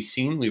remains to be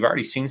seen. We've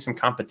already seen some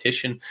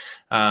competition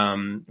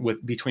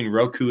between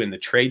Roku and the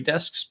Trade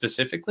Desk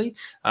specifically,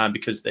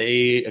 because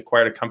they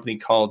acquired a company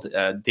called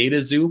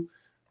DataZoo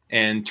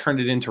and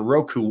turned it into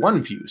Roku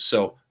OneView.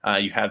 So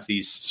you have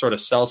these sort of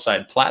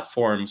sell-side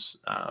platforms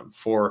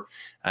for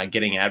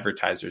getting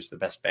advertisers the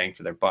best bang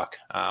for their buck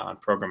on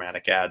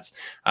programmatic ads.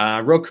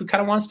 Roku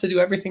kind of wants to do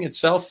everything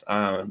itself.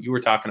 You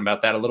were talking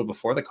about that a little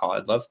before the call.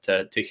 I'd love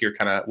to hear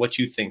kind of what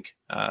you think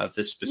of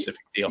this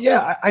specific deal.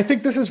 Yeah, I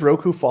think this is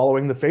Roku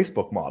following the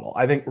Facebook model.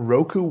 I think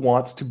Roku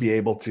wants to be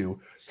able to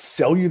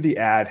sell you the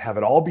ad, have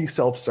it all be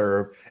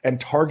self-serve,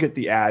 and target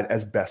the ad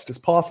as best as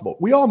possible.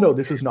 We all know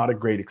this is not a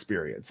great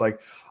experience.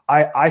 Like,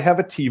 I have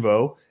a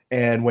TiVo,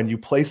 and when you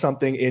play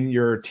something in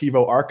your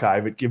TiVo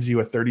archive, it gives you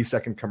a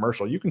 30-second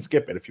commercial. You can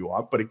skip it if you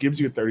want, but it gives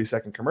you a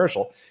 30-second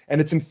commercial. And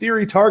it's in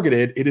theory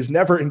targeted. It is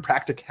never in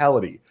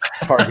practicality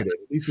targeted.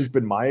 At least has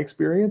been my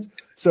experience.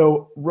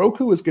 So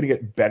Roku is going to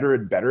get better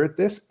and better at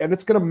this, and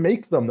it's going to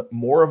make them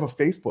more of a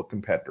Facebook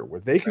competitor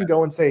where they can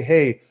go and say,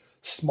 hey,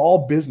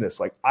 small business,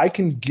 like I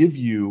can give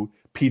you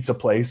pizza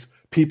place,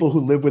 people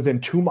who live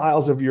within 2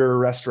 miles of your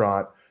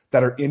restaurant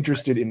that are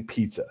interested in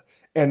pizza.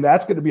 And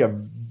that's going to be a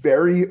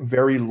very,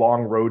 very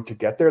long road to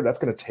get there. That's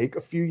going to take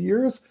a few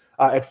years.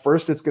 At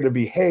first, it's going to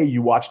be, hey,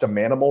 you watched a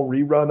Manimal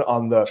rerun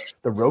on the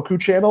Roku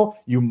channel.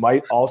 You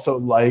might also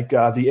like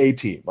the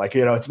A-Team. Like,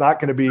 it's not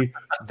going to be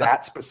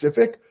that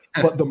specific.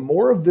 But the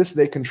more of this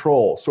they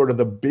control, sort of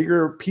the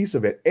bigger piece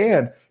of it.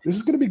 And this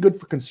is going to be good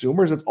for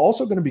consumers. It's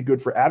also going to be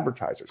good for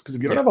advertisers. Because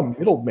if you don't have a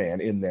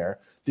middleman in there,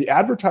 the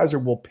advertiser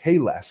will pay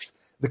less.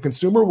 The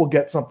consumer will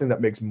get something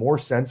that makes more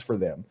sense for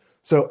them.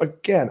 So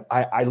again,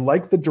 I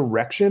like the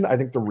direction. I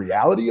think the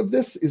reality of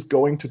this is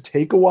going to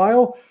take a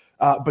while.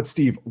 But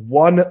Steve,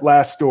 one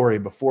last story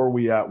before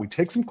we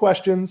take some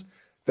questions.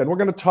 Then we're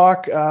going to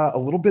talk a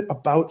little bit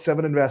about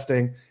Seven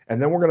Investing, and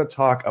then we're going to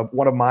talk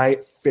one of my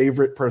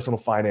favorite personal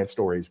finance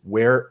stories,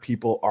 where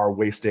people are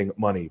wasting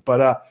money.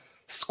 But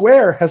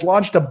Square has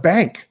launched a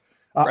bank.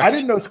 Right. I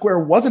didn't know Square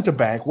wasn't a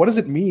bank. What does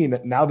it mean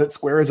now that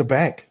Square is a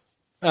bank?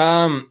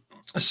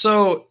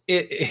 So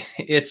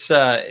it's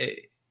going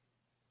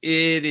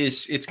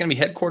to be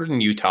headquartered in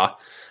Utah.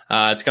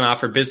 It's going to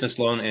offer business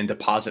loan and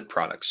deposit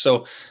products.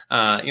 So,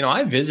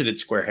 I visited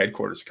Square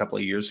headquarters a couple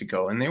of years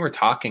ago, and they were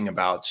talking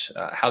about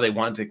how they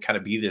wanted to kind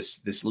of be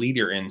this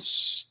leader in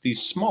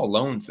these small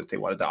loans that they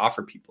wanted to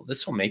offer people.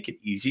 This will make it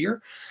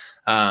easier.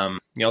 They'll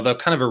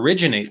kind of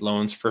originate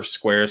loans for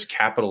Square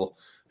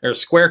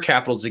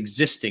Capital's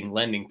existing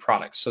lending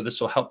products. So this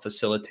will help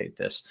facilitate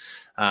this.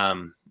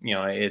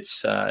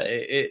 It's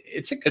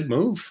a good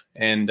move,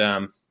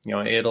 and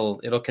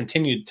it'll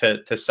continue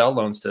to sell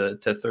loans to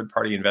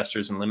third-party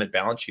investors and limit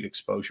balance sheet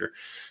exposure.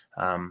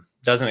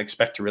 Doesn't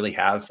expect to really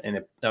have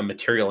a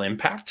material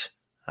impact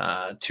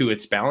to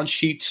its balance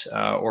sheet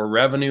or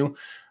revenue,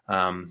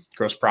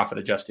 gross profit,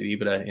 adjusted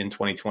EBITDA in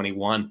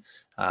 2021.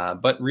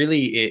 But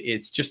really,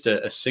 it's just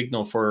a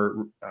signal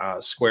for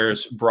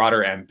Square's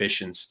broader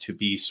ambitions to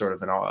be sort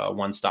of a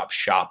one-stop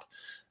shop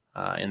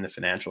in the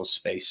financial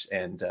space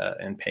and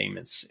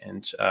payments.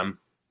 And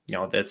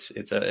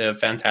it's a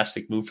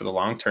fantastic move for the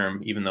long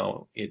term, even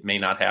though it may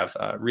not have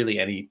really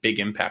any big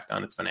impact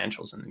on its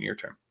financials in the near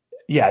term.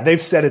 Yeah,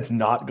 they've said it's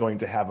not going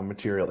to have a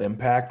material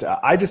impact.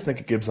 I just think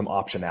it gives them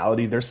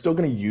optionality. They're still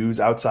going to use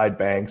outside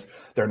banks.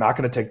 They're not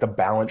going to take the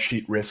balance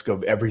sheet risk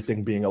of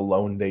everything being a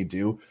loan they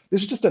do.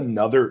 This is just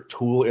another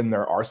tool in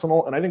their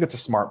arsenal, and I think it's a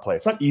smart play.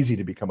 It's not easy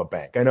to become a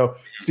bank. I know,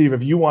 Steve,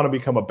 if you want to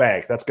become a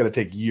bank, that's going to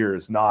take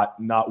years, not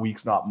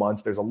weeks, not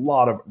months. There's a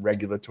lot of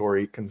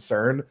regulatory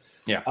concern.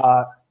 Yeah.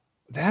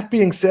 That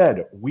being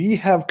said, we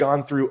have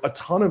gone through a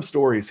ton of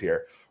stories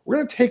here. We're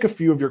going to take a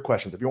few of your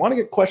questions. If you want to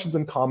get questions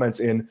and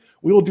comments in,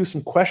 we will do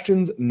some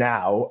questions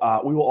now.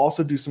 We will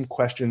also do some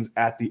questions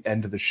at the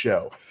end of the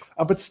show.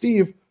 But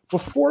Steve,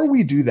 before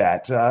we do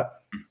that,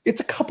 it's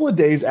a couple of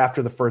days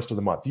after the first of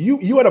the month.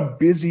 You had a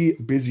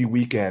busy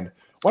weekend.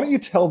 Why don't you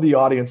tell the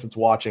audience that's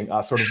watching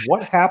sort of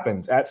what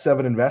happens at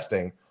Seven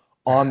Investing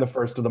on the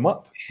first of the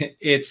month.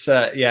 It's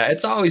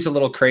always a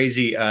little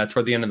crazy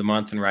toward the end of the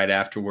month and right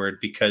afterward,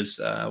 because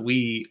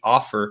we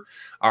offer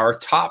our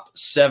top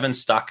 7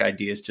 stock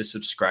ideas to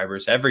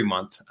subscribers every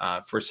month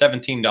for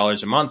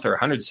 $17 a month or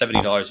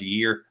 $170 a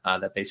year.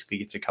 That basically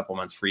gets a couple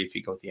months free if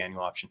you go with the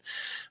annual option.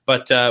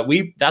 But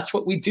that's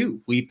what we do.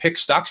 We pick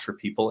stocks for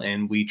people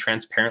and we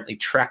transparently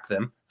track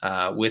them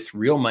with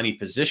real money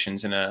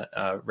positions in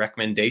a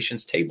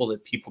recommendations table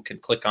that people can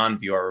click on,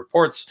 view our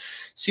reports,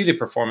 see the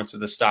performance of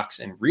the stocks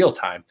in real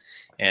time.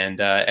 And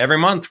every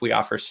month we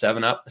offer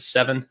seven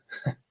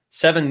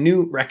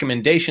new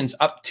recommendations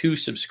up to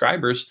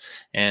subscribers.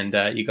 And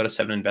you go to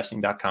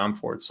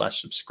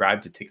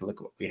 7investing.com/subscribe to take a look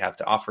at what we have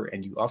to offer.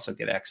 And you also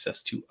get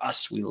access to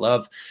us. We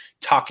love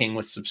talking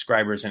with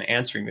subscribers and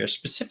answering their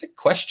specific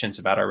questions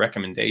about our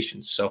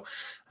recommendations. So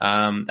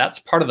that's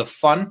part of the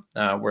fun.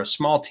 We're a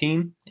small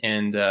team,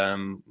 and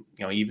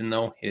even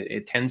though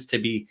it tends to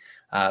be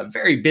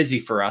very busy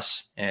for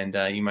us, and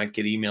you might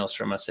get emails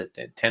from us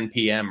at 10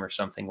 p.m. or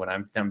something when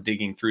I'm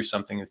digging through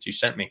something that you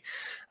sent me.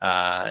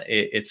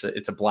 It's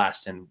a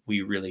blast, and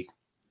we really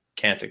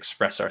can't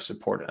express our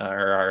support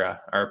or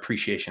our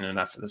appreciation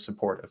enough for the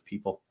support of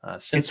people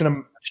since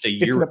a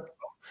year ago.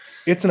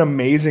 It's an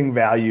amazing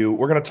value.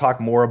 We're going to talk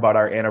more about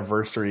our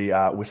anniversary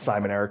with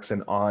Simon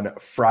Erickson on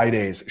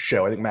Friday's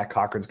show. I think Matt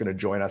Cochran's going to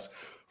join us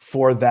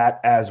for that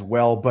as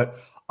well. But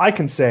I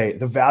can say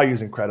the value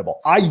is incredible.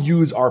 I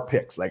use our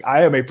picks. Like,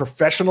 I am a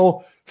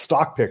professional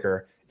stock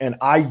picker, and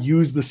I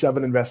use the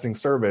 7 Investing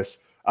service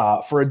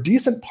for a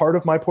decent part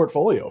of my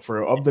portfolio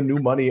of the new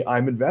money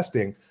I'm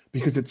investing,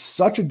 because it's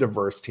such a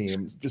diverse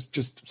team,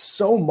 just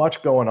so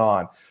much going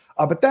on.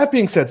 But that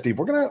being said, Steve,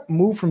 we're going to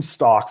move from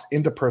stocks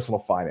into personal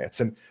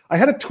finance. And I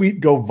had a tweet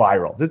go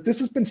viral. This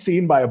has been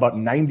seen by about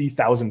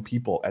 90,000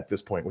 people at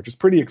this point, which is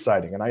pretty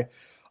exciting. And I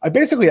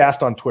basically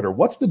asked on Twitter,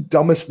 what's the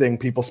dumbest thing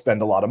people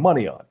spend a lot of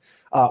money on?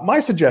 My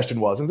suggestion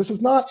was, and this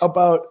is not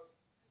about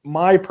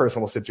my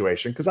personal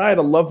situation, because I had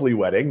a lovely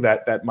wedding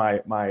that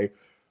my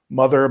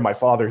mother, my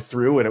father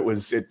threw, and it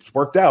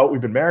worked out.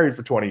 We've been married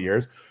for 20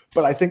 years.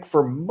 But I think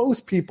for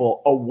most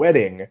people, a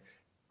wedding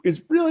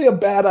is really a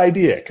bad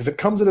idea because it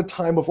comes at a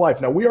time of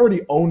life. Now, we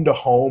already owned a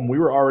home. We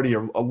were already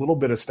a little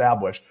bit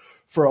established.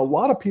 For a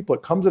lot of people,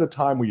 it comes at a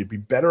time where you'd be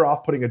better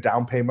off putting a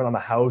down payment on a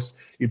house.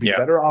 You'd be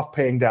better off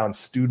paying down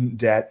student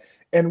debt.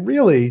 And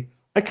really,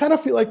 I kind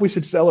of feel like we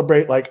should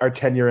celebrate like our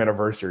 10-year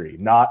anniversary,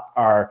 not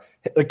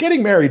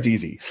getting married's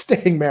easy.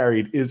 Staying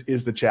married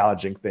is the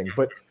challenging thing.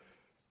 But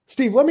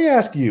Steve, let me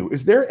ask you,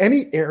 is there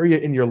any area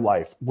in your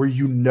life where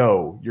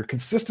you're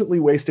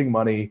consistently wasting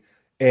money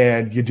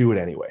and you do it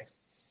anyway?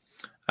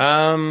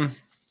 Not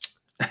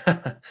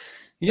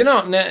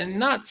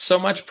so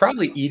much.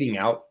 Probably eating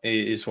out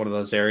is one of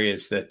those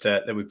areas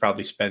that we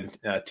probably spend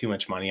too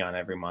much money on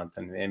every month,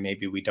 and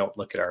maybe we don't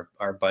look at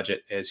our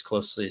budget as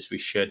closely as we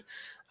should.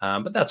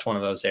 But that's one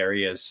of those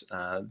areas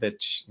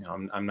that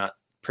I'm not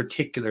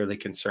particularly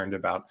concerned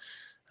about.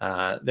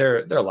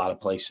 There are a lot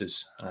of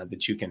places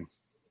that you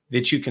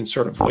can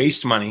sort of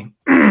waste money,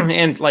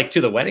 and like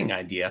to the wedding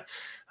idea.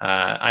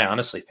 I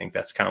honestly think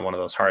that's kind of one of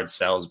those hard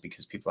sells,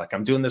 because people are like,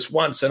 I'm doing this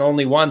once and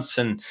only once.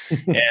 And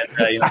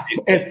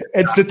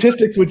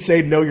statistics would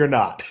say, no, you're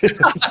not.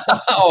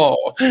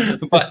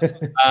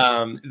 But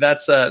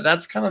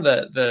that's kind of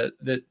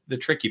the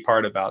tricky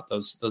part about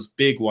those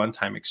big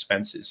one-time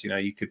expenses.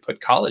 You could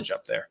put college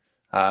up there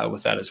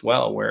with that as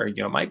well, where,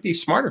 it might be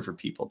smarter for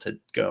people to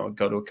go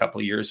to a couple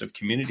of years of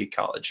community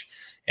college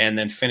and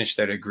then finish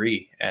their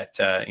degree at,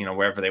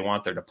 wherever they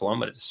want their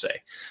diploma to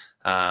say.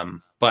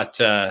 That's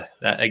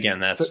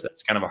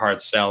kind of a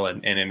hard sell.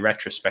 And in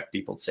retrospect,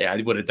 people say, I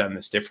would have done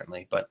this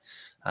differently, but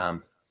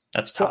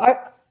that's tough. So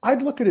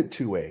I'd look at it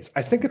 2 ways.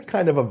 I think it's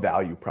kind of a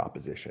value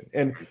proposition.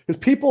 And because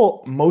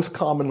people most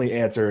commonly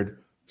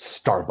answered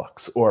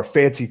Starbucks or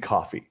fancy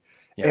coffee.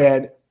 Yeah.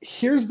 And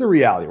here's the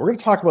reality. We're going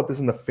to talk about this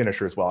in the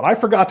finisher as well. And I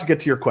forgot to get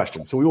to your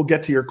questions. So we will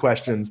get to your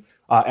questions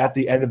at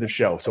the end of the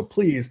show. So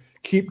please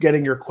keep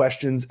getting your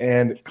questions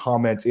and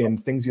comments in,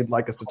 things you'd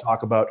like us to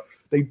talk about.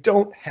 They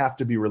don't have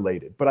to be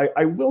related. But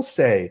I will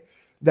say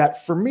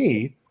that for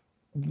me,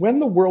 when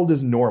the world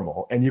is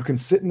normal and you can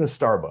sit in a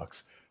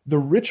Starbucks, the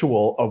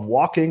ritual of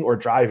walking or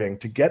driving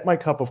to get my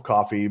cup of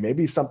coffee,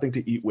 maybe something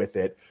to eat with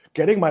it,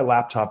 getting my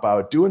laptop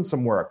out, doing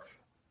some work,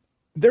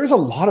 there's a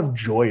lot of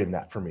joy in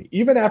that for me.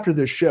 Even after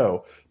this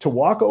show, to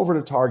walk over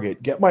to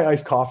Target, get my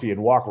iced coffee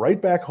and walk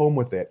right back home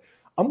with it,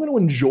 I'm going to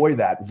enjoy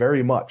that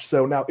very much.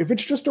 So now if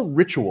it's just a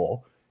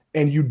ritual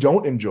and you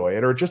don't enjoy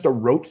it, or just a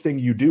rote thing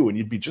you do, and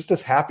you'd be just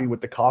as happy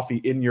with the coffee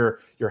in your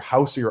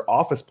house or your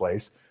office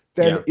place,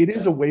 then it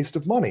is a waste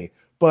of money.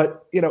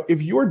 But,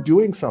 if you're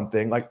doing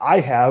something like I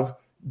have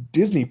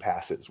Disney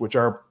passes, which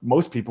are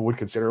most people would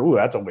consider,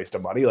 that's a waste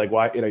of money. Like,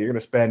 why, you're going to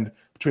spend,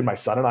 between my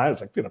son and I,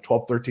 it's like,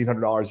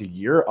 $1,200-$1,300 a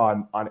year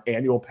on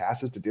annual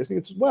passes to Disney.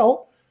 It's,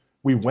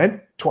 we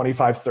went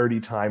 25,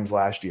 30 times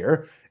last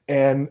year,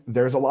 and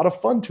there's a lot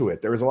of fun to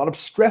it. There is a lot of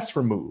stress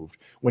removed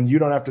when you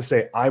don't have to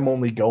say, I'm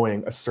only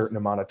going a certain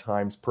amount of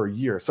times per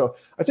year. So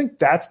I think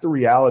that's the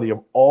reality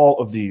of all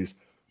of these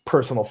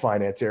personal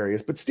finance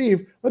areas. But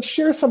Steve, let's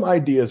share some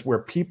ideas where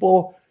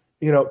people,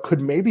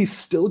 could maybe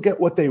still get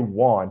what they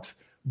want,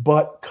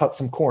 but cut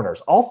some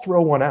corners. I'll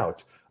throw one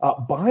out.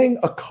 Buying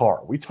a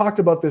car. We talked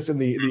about this in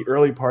the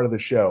early part of the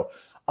show.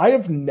 I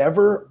have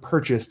never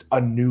purchased a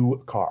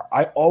new car.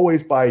 I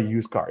always buy a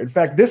used car. In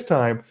fact, this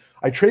time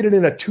I traded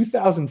in a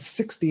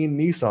 2016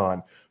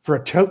 Nissan for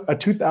a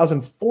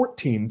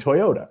 2014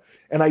 Toyota.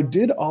 And I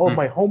did all of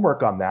my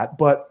homework on that.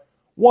 But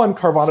one,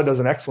 Carvana does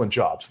an excellent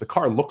job. So the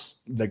car looks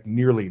like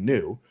nearly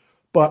new.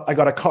 But I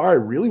got a car I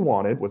really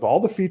wanted with all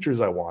the features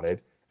I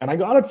wanted. And I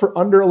got it for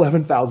under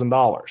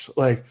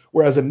 $11,000.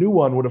 Whereas a new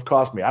one would have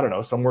cost me, I don't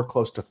know, somewhere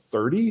close to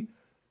 30.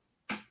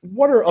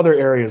 What are other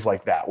areas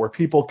like that where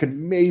people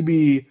can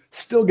maybe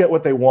still get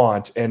what they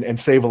want and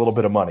save a little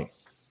bit of money?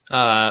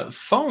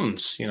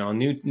 Phones,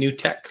 new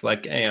tech.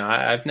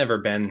 I've never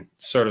been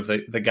sort of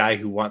the guy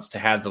who wants to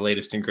have the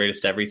latest and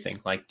greatest everything.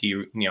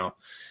 You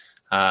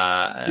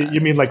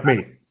mean like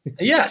me?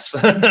 Yes.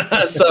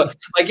 So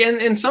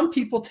and some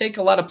people take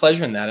a lot of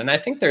pleasure in that. And I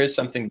think there is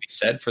something to be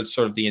said for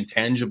sort of the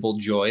intangible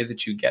joy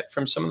that you get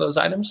from some of those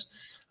items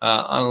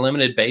on a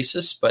limited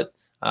basis. But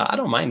I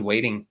don't mind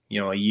waiting,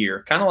 a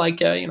year, kind of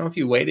like, if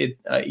you waited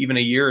even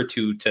a year or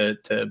two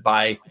to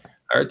buy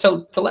or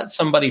to let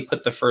somebody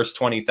put the first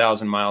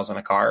 20,000 miles on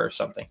a car or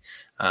something,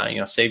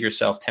 save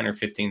yourself $10,000 or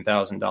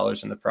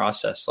 $15,000 in the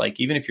process.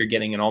 Even if you're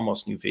getting an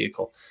almost new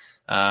vehicle,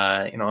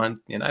 and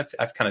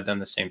I've kind of done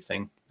the same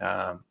thing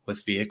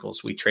with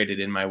vehicles. We traded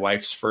in my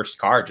wife's first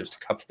car just a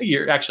couple of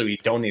years. Actually, we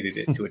donated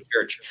it to a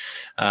church.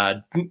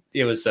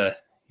 It was a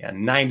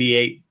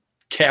 98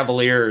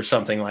 Cavalier or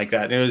something like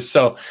that. And it was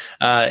so,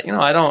 I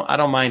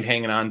don't mind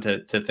hanging on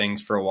to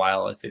things for a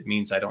while if it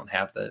means I don't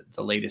have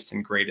the latest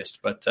and greatest,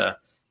 but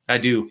I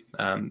do.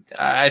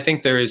 I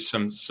think there is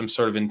some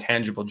sort of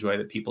intangible joy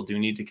that people do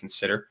need to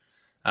consider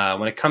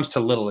when it comes to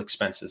little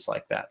expenses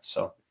like that.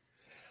 So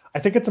I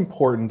think it's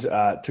important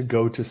to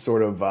go to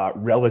sort of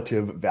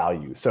relative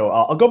value. So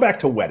I'll go back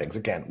to weddings.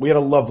 Again, we had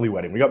a lovely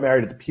wedding. We got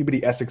married at the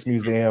Peabody Essex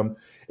Museum.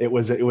 It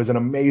was an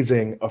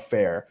amazing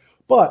affair.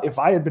 But if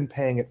I had been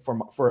paying it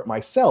for it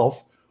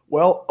myself,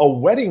 well, a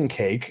wedding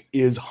cake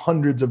is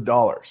hundreds of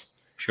dollars.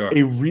 Sure.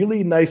 A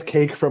really nice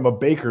cake from a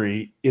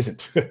bakery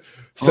isn't.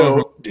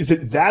 So Is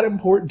it that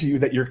important to you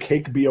that your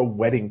cake be a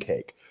wedding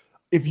cake?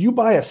 If you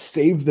buy a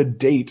save the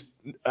date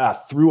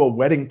through a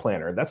wedding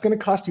planner, that's going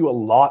to cost you a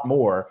lot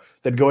more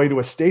than going to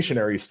a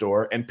stationery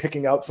store and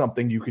picking out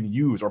something you can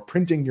use or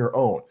printing your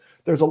own.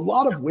 There's a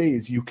lot of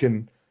ways you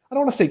can, I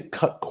don't want to say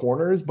cut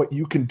corners, but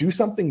you can do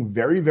something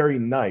very, very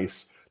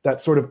nice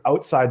that's sort of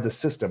outside the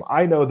system.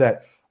 I know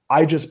that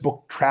I just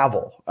booked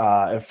travel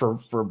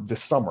for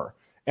this summer,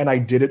 and I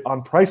did it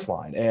on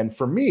Priceline. And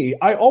for me,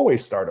 I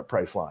always start at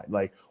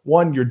Priceline.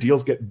 One, your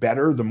deals get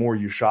better the more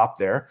you shop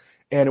there.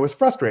 And it was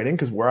frustrating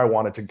because where I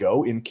wanted to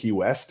go in Key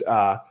West,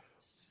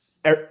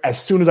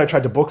 as soon as I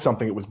tried to book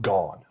something, it was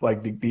gone.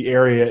 The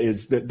area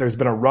is that there's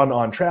been a run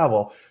on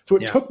travel. So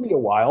it took me a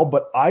while,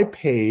 but I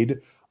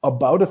paid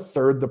about a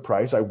third the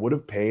price I would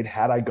have paid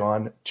had I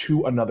gone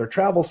to another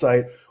travel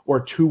site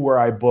or to where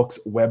I booked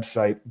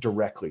website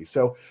directly.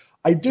 So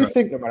I do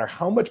think no matter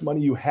how much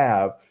money you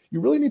have, you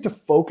really need to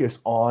focus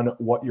on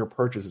what your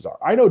purchases are.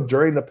 I know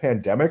during the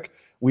pandemic,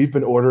 we've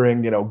been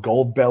ordering,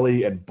 Gold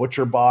Belly and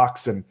Butcher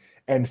Box and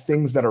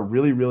things that are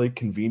really, really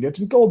convenient.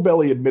 And Gold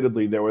Belly,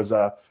 admittedly, there was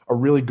a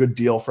really good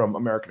deal from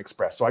American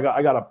Express. So I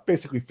got a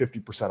basically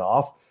 50%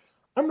 off.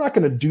 I'm not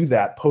going to do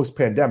that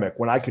post-pandemic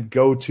when I could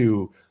go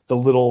to the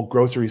little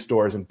grocery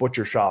stores and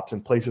butcher shops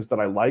and places that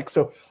I like.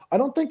 So I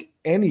don't think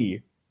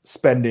any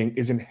spending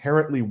is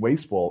inherently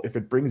wasteful if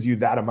it brings you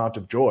that amount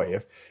of joy.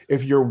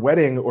 If your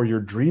wedding or your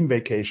dream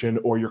vacation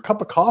or your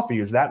cup of coffee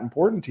is that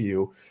important to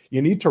you,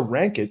 you need to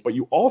rank it, but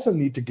you also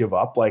need to give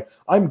up.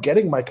 I'm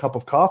getting my cup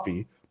of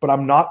coffee, but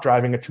I'm not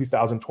driving a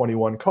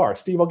 2021 car.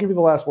 Steve, I'll give you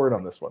the last word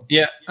on this one.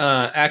 Yeah,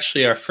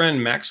 actually, our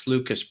friend Max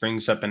Lucas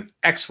brings up an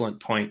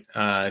excellent point.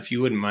 If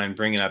you wouldn't mind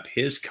bringing up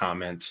his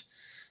comment.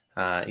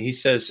 He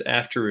says,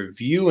 after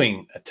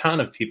reviewing a ton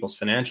of people's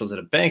financials at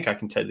a bank, I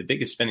can tell you the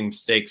biggest spending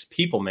mistakes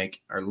people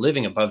make are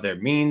living above their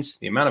means.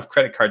 The amount of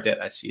credit card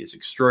debt I see is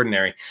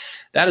extraordinary.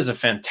 That is a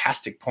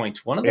fantastic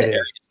point. One of the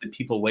areas that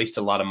people waste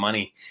a lot of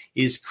money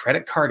is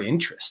credit card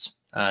interest.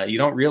 You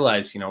don't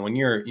realize, when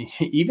you're,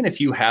 even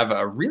if you have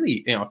a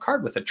really, a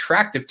card with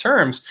attractive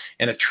terms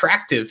and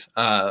attractive,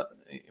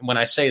 when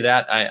I say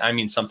that, I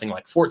mean something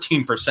like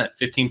 14%,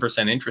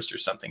 15% interest or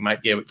something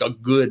might be a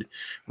good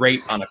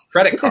rate on a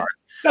credit card.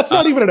 That's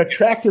not even an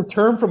attractive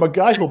term from a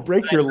guy who'll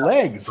break your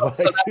legs. So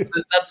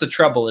that's the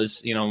trouble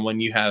is, when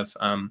you have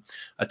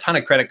a ton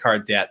of credit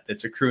card debt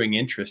that's accruing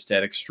interest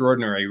at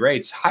extraordinary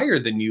rates, higher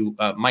than you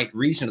might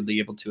reasonably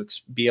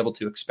be able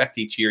to expect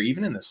each year,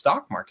 even in the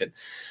stock market.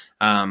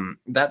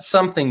 That's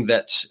something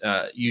that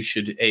you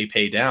should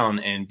pay down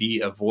and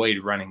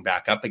avoid running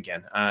back up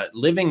again.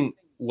 Living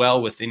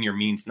well within your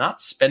means, not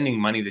spending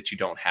money that you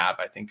don't have,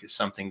 I think is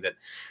something that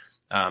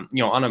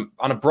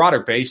on a broader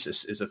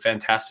basis is a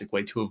fantastic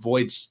way to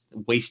avoid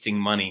wasting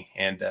money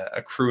and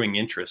accruing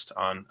interest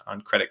on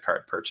credit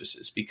card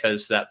purchases,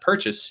 because that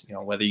purchase,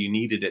 whether you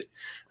needed it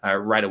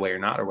right away or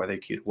not, or whether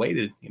you could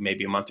waited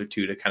maybe a month or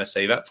two to kind of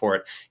save up for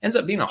it, ends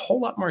up being a whole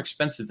lot more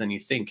expensive than you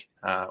think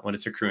when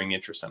it's accruing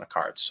interest on a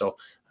card. So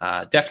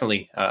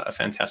definitely a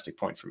fantastic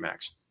point from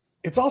Max.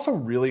 It's also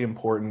really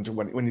important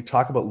when you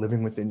talk about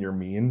living within your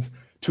means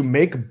to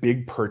make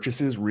big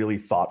purchases really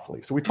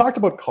thoughtfully. So we talked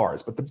about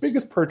cars, but the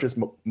biggest purchase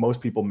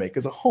most people make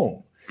is a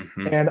home.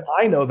 Mm-hmm. And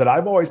I know that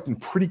I've always been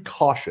pretty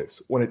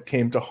cautious when it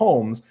came to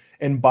homes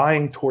and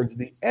buying towards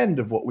the end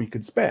of what we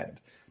could spend.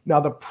 Now,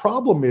 the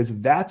problem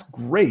is that's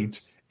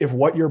great if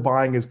what you're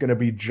buying is going to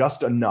be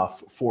just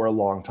enough for a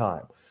long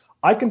time.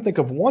 I can think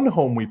of one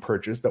home we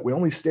purchased that we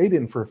only stayed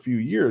in for a few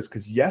years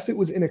because, yes, it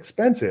was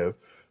inexpensive,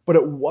 but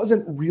it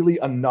wasn't really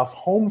enough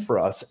home for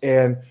us.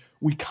 And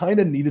we kind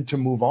of needed to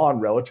move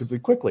on relatively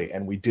quickly.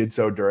 And we did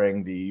so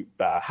during the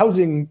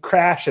housing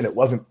crash, and it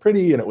wasn't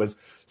pretty, and it was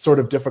sort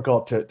of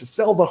difficult to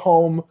sell the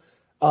home.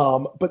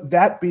 But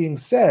that being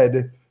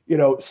said,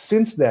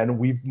 since then,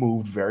 we've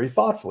moved very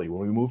thoughtfully.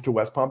 When we moved to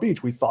West Palm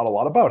Beach, we thought a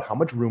lot about how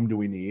much room do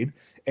we need,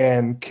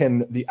 and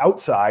can the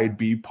outside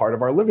be part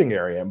of our living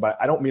area? But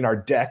I don't mean our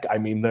deck, I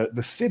mean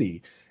the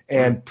city.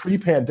 And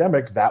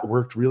pre-pandemic, that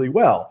worked really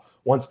well.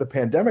 Once the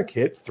pandemic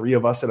hit, 3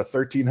 of us at a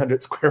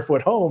 1,300 square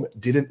foot home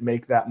didn't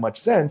make that much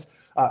sense.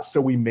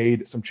 So we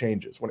made some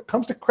changes. When it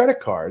comes to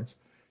credit cards,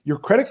 your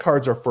credit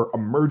cards are for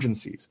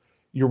emergencies.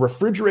 Your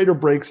refrigerator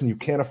breaks and you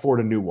can't afford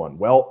a new one.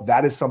 Well,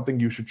 that is something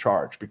you should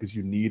charge because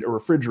you need a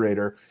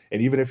refrigerator.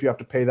 And even if you have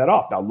to pay that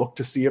off, now look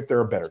to see if there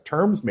are better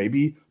terms.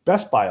 Maybe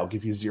Best Buy will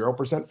give you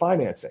 0%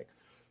 financing.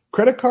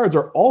 Credit cards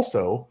are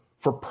also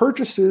for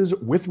purchases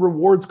with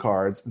rewards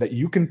cards that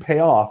you can pay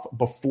off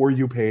before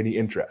you pay any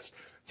interest.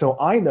 So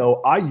I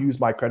know I use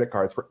my credit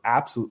cards for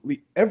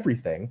absolutely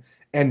everything.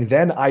 And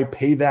then I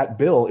pay that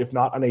bill, if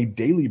not on a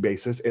daily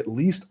basis, at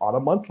least on a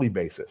monthly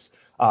basis.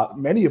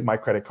 Many of my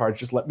credit cards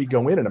just let me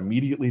go in and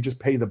immediately just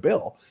pay the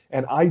bill.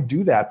 And I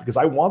do that because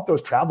I want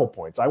those travel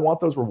points. I want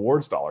those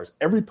rewards dollars.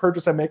 Every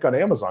purchase I make on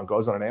Amazon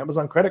goes on an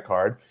Amazon credit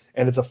card,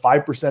 and it's a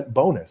 5%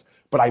 bonus.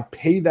 But I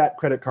pay that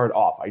credit card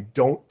off. I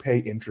don't pay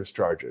interest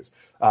charges.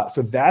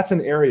 So that's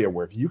an area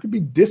where if you can be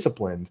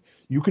disciplined,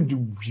 you can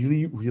do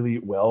really, really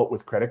well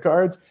with credit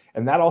cards.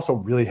 And that also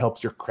really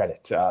helps your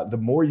credit. The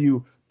more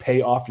you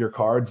pay off your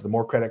cards, the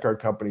more credit card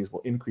companies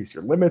will increase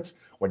your limits.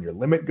 When your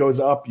limit goes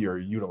up, your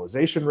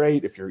utilization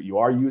rate, if you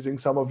are using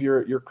some of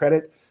your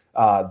credit,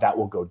 that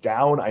will go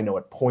down. I know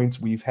at points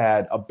we've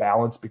had a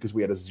balance because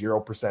we had a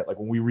 0%, like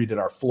when we redid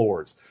our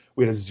floors,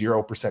 we had a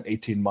 0%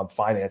 18-month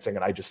financing,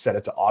 and I just set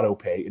it to auto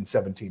pay in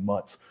 17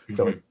 months. Mm-hmm.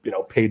 So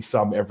it paid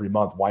some every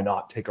month. Why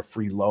not take a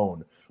free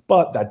loan?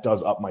 But that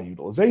does up my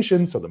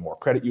utilization. So the more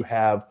credit you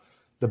have,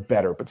 the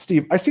better. But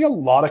Steve, I see a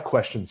lot of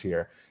questions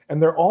here,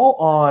 and they're all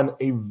on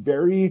a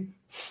very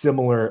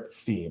similar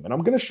theme. And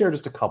I'm going to share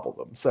just a couple of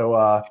them.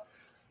 So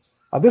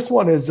this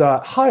one is,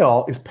 hi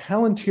all, is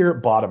Palantir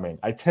bottoming?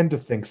 I tend to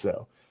think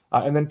so.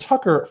 And then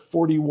Tucker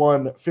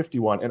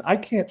 4151, and I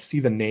can't see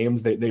the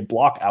names. They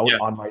block out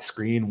on my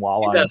screen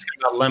while I'm asking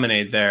about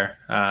Lemonade there.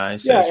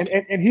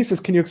 And he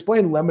says, can you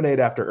explain Lemonade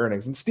after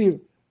earnings? And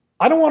Steve,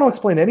 I don't want to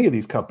explain any of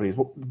these companies.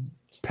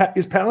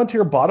 Is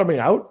Palantir bottoming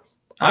out?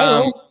 I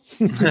don't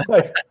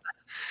know.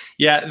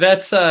 Yeah,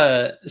 that's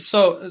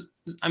so.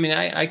 I mean,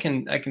 I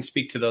can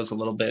speak to those a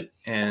little bit,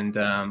 and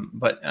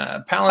but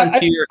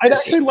Palantir. I'd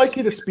actually like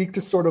you to speak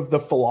to sort of the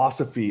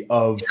philosophy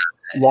of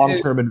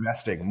long-term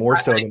investing more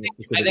so than the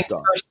specific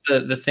stock.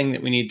 First, the thing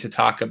that we need to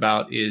talk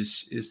about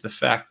is the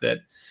fact that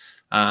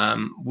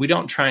we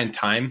don't try and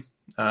time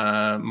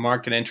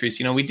market entries.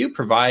 We do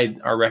provide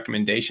our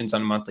recommendations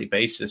on a monthly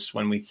basis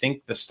when we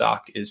think the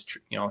stock is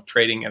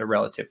trading at a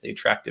relatively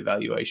attractive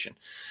valuation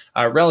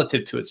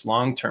relative to its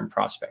long-term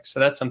prospects. So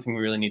that's something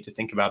we really need to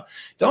think about.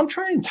 Don't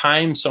try and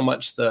time so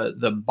much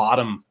the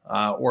bottom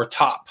or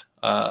top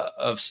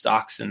of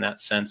stocks in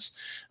that sense.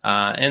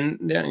 And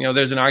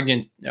there's an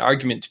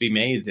argument to be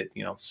made that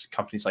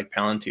companies like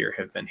Palantir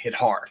have been hit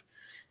hard,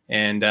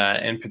 and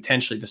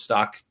potentially the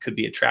stock could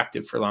be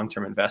attractive for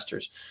long-term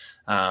investors.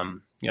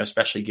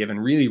 Especially given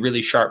really,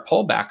 really sharp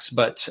pullbacks,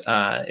 but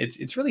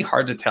it's really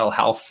hard to tell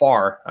how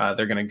far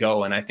they're going to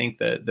go. And I think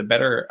the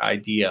better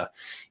idea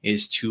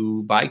is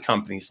to buy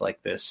companies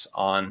like this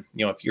on,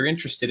 if you're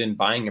interested in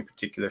buying a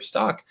particular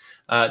stock,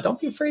 don't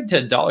be afraid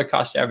to dollar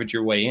cost average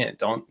your way in.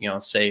 Don't,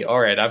 say,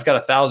 all right, I've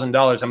got $1,000.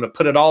 I'm going to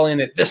put it all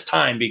in at this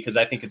time because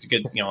I think it's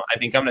good. I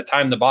think I'm going to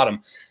time the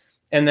bottom.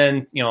 And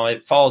then,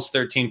 it falls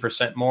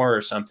 13% more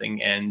or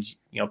something, and,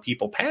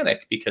 people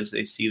panic because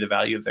they see the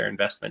value of their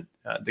investment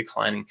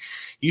declining.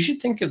 You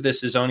should think of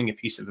this as owning a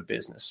piece of a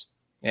business.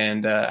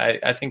 And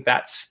I think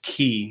that's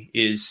key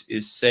is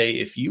say,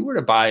 if you were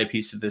to buy a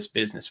piece of this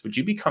business, would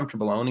you be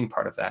comfortable owning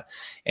part of that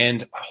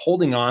and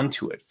holding on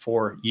to it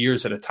for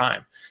years at a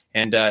time?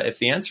 And if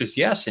the answer is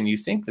yes, and you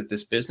think that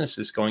this business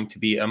is going to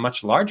be a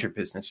much larger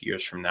business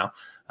years from now,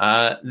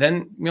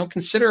 then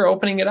consider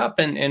opening it up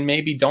and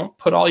maybe don't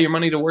put all your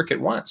money to work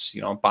at once.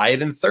 Buy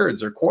it in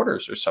thirds or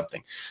quarters or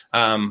something.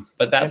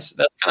 But that's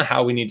kind of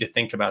how we need to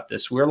think about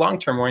this. We're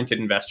long-term oriented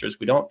investors.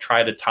 We don't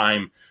try to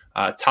time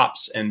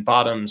tops and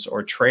bottoms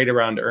or trade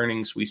around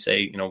earnings. We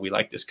say, we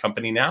like this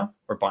company now.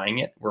 We're buying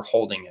it. We're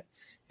holding it,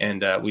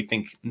 and we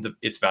think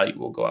its value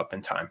will go up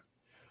in time.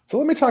 So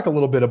let me talk a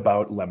little bit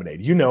about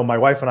Lemonade. My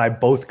wife and I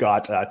both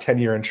got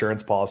 10-year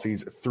insurance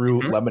policies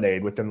through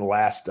Lemonade within the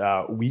last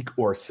week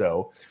or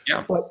so.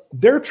 Yeah. But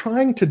they're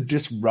trying to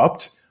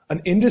disrupt an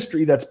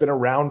industry that's been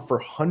around for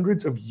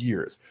hundreds of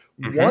years.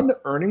 One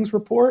earnings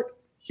report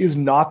is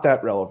not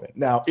that relevant.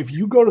 Now, if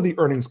you go to the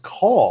earnings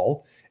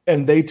call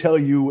and they tell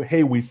you,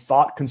 hey, we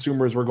thought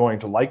consumers were going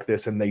to like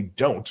this and they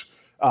don't,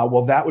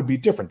 well, that would be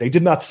different. They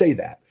did not say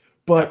that.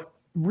 But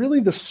really,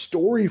 the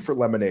story for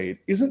Lemonade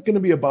isn't going to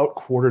be about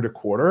quarter to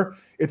quarter.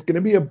 It's going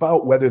to be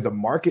about whether the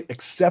market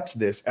accepts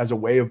this as a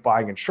way of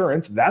buying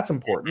insurance. That's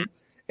important.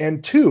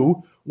 And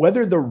two,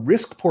 whether the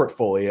risk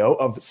portfolio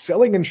of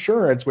selling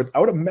insurance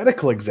without a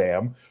medical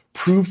exam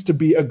proves to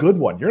be a good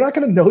one. You're not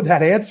going to know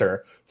that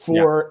answer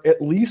for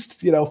at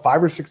least 5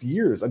 or 6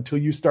 years until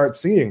you start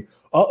seeing,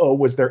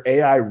 was their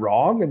AI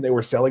wrong and they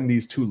were selling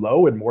these too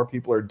low and more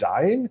people are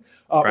dying?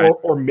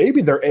 Or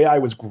maybe their AI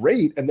was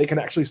great and they can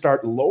actually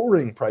start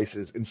lowering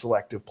prices in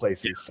selective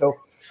places. Yeah. So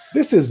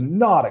this is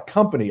not a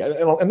company.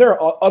 And there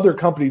are other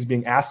companies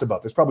being asked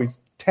about. There's probably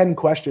 10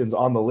 questions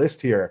on the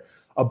list here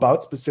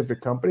about specific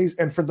companies.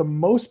 And for the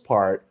most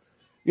part,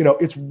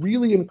 it's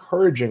really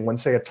encouraging when,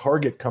 say, a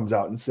Target comes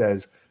out and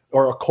says,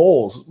 or a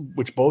Kohl's,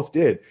 which both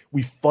did,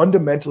 we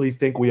fundamentally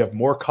think we have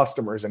more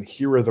customers and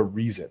here are the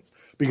reasons.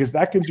 Because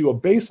that gives you a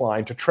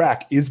baseline to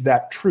track, is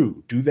that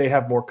true? Do they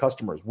have more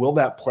customers? Will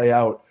that play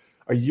out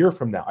a year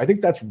from now? I think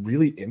that's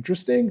really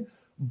interesting,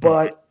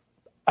 but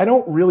I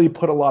don't really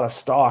put a lot of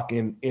stock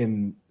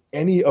in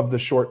any of the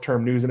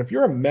short-term news. And if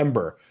you're a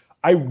member,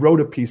 I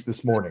wrote a piece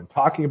this morning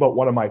talking about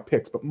one of my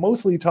picks, but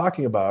mostly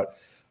talking about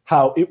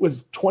how it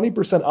was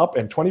 20% up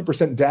and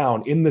 20%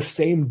 down in the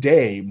same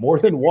day more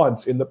than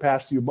once in the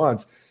past few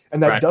months.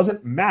 And that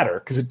doesn't matter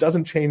because it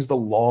doesn't change the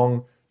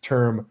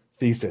long-term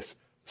thesis.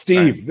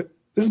 Steve,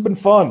 this has been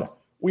fun.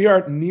 We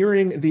are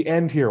nearing the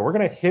end here. We're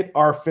going to hit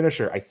our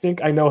finisher. I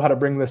think I know how to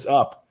bring this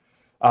up.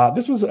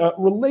 This was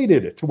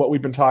related to what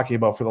we've been talking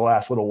about for the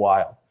last little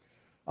while.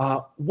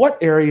 What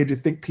area do you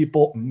think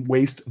people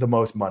waste the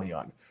most money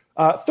on?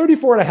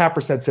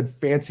 34.5% said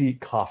fancy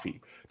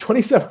coffee.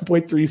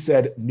 27.3%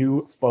 said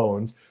new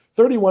phones.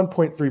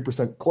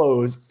 31.3%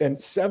 clothes. And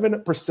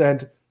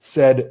 7%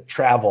 said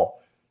travel.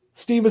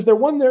 Steve, is there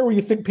one there where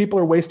you think people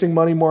are wasting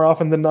money more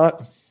often than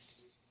not?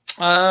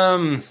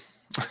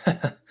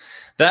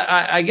 That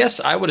I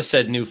guess I would have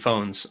said new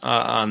phones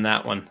on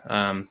that one.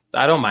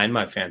 I don't mind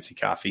my fancy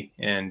coffee,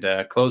 and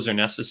clothes are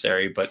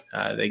necessary, but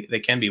they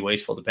can be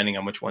wasteful depending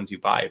on which ones you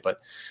buy. But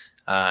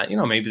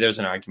maybe there's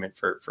an argument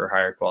for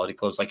higher quality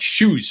clothes, like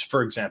shoes,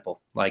 for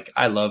example. Like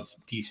I love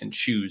decent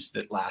shoes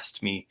that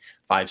last me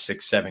 5,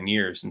 6, 7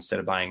 years instead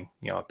of buying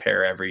a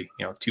pair every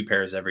 2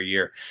 pairs every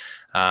year.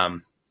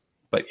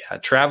 But yeah,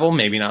 travel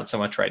maybe not so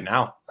much right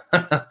now.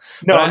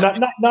 No,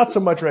 not so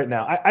much right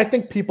now. I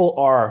think people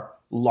are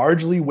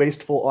largely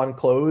wasteful on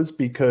clothes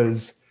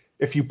because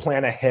if you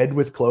plan ahead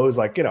with clothes,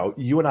 like,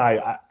 you and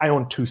I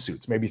own 2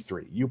 suits, maybe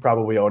 3. You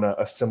probably own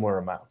a similar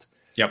amount.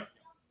 Yep.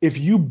 If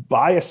you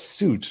buy a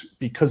suit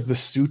because the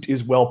suit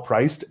is well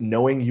priced,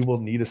 knowing you will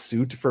need a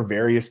suit for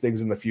various things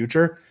in the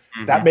future,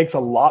 that makes a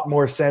lot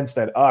more sense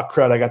than,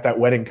 crud, I got that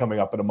wedding coming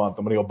up in a month.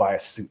 I'm going to go buy a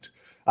suit.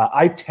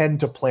 I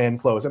tend to plan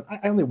clothes, and I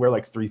only wear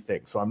like 3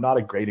 things, so I'm not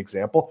a great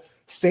example.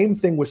 Same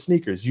thing with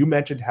sneakers. You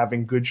mentioned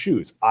having good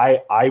shoes.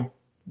 I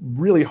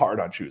really hard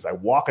on shoes. I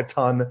walk a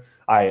ton.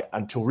 I,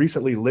 until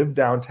recently, lived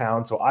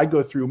downtown, so I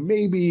go through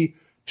maybe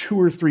 2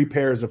 or 3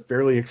 pairs of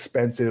fairly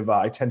expensive,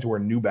 I tend to wear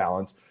New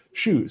Balance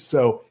shoes.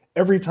 So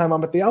every time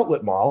I'm at the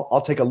outlet mall,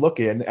 I'll take a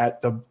look in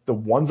at the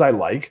ones I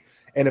like,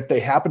 and if they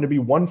happen to be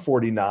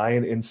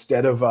 $149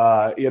 instead of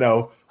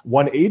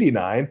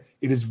 $189,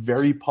 it is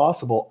very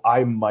possible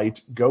I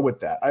might go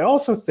with that. I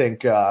also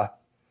think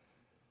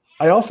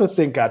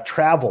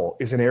travel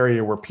is an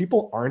area where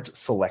people aren't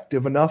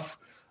selective enough.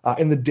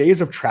 In the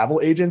days of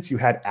travel agents, you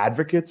had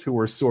advocates who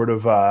were sort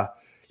of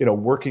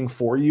working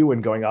for you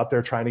and going out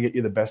there trying to get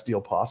you the best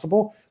deal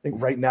possible. I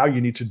think right now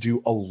you need to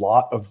do a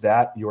lot of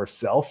that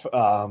yourself.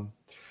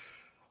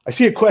 I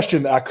see a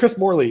question. Chris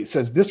Morley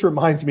says, this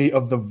reminds me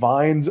of the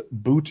Vines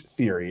boot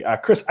theory.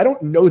 Chris, I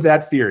don't know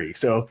that theory.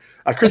 So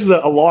Chris is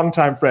a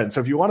longtime friend. So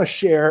if you want to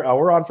share,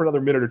 we're on for another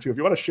minute or two. If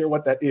you want to share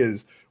what that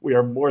is, we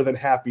are more than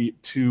happy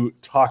to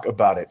talk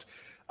about it.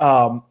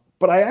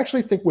 But I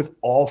actually think with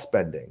all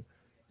spending,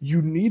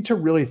 you need to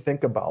really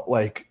think about,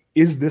 like,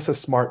 is this a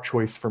smart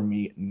choice for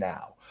me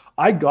now?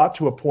 I got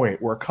to a point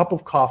where a cup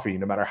of coffee,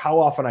 no matter how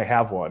often I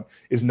have one,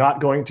 is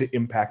not going to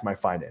impact my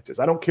finances.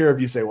 I don't care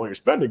if you say, well, you're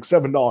spending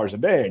 $7 a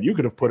day and you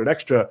could have put an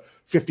extra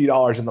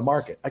 $50 in the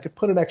market. I could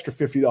put an extra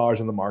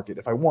 $50 in the market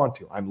if I want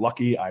to. I'm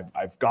lucky.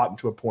 I've gotten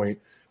to a point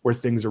where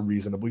things are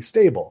reasonably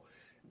stable.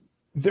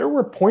 There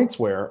were points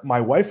where my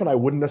wife and I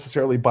wouldn't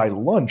necessarily buy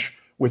lunch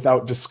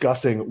without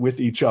discussing with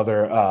each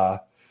other,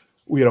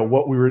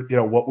 what we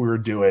were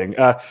doing.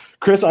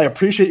 Chris, I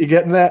appreciate you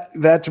getting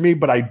that to me,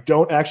 but I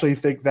don't actually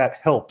think that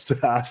helps.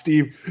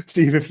 Steve,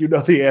 if you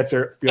know the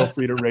answer, feel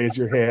free to raise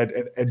your hand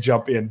and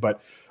jump in,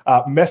 but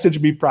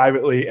message me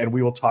privately and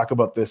we will talk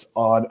about this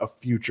on a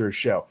future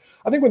show.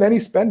 I think with any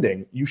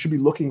spending, you should be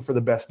looking for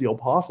the best deal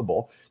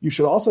possible. You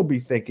should also be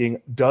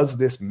thinking, does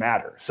this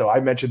matter? So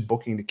I mentioned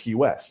booking to Key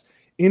West.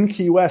 In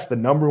Key West, the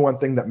number one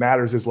thing that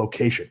matters is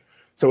location.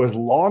 So as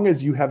long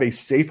as you have a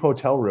safe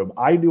hotel room,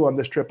 I knew on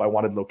this trip I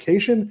wanted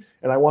location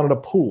and I wanted a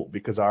pool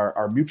because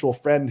our mutual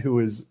friend who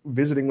is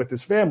visiting with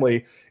his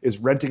family is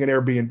renting an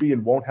Airbnb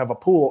and won't have a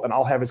pool, and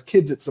I'll have his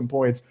kids at some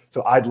points,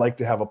 so I'd like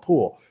to have a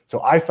pool.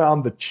 So I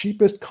found the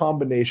cheapest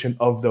combination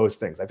of those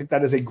things. I think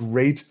that is a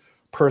great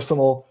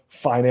personal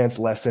finance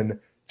lesson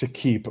to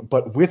keep.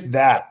 But with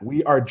that,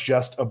 we are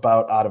just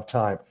about out of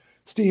time.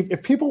 Steve,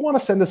 if people want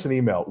to send us an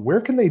email,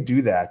 where can they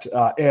do that?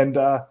 And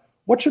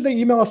what should they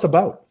email us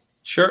about?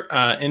 Sure.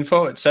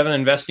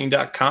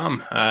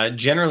 Info@7investing.com.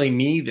 Generally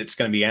me that's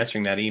going to be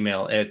answering that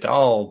email at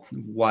all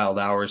wild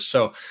hours.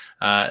 So,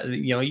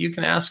 you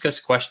can ask us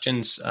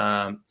questions.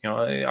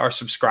 Our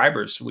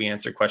subscribers, we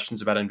answer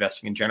questions about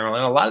investing in general.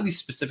 And a lot of these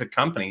specific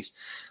companies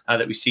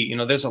that we see,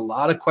 there's a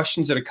lot of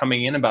questions that are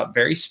coming in about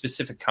very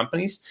specific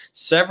companies.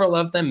 Several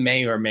of them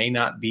may or may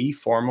not be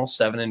formal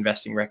 7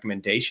 investing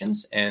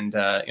recommendations. And,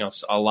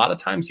 a lot of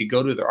times you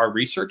go to our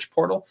research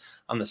portal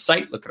on the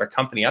site, look at our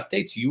company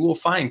updates, you will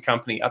find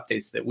company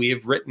updates that we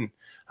have written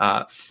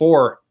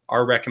for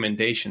our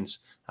recommendations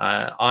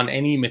on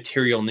any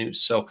material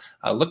news. So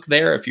look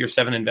there if you're a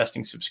 7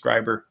 Investing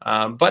subscriber.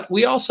 But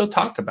we also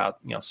talk about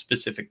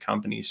specific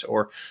companies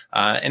or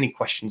any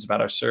questions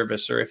about our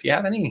service, or if you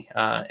have any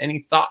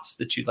thoughts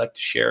that you'd like to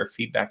share,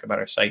 feedback about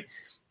our site,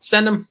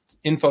 send them.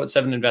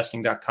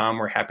 Info@7investing.com.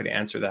 We're happy to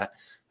answer that.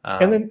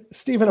 And then,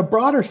 Steve, in a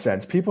broader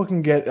sense, people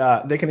can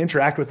they can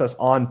interact with us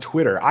on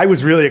Twitter. I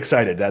was really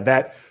excited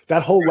that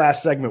whole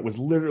last segment was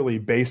literally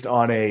based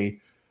on a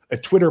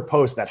Twitter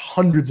post that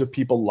hundreds of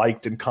people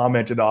liked and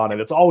commented on.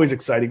 And it's always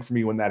exciting for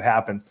me when that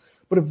happens.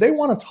 But if they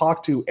want to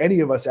talk to any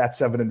of us at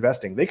 7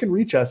 Investing, they can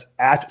reach us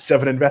at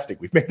 7 Investing.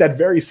 We've made that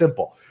very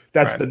simple.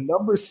 That's right. The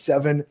number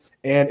 7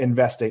 and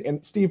investing.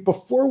 And Steve,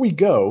 before we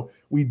go,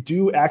 we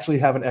do actually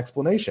have an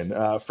explanation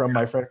from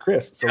my friend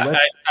Chris. So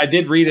I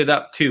did read it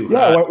up too.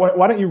 Yeah,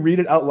 why don't you read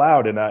it out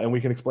loud and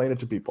we can explain it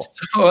to people.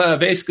 So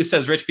basically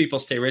says rich people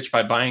stay rich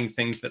by buying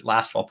things that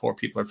last, while poor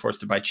people are forced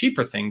to buy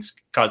cheaper things,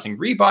 causing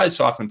rebuys.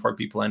 So often poor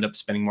people end up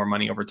spending more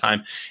money over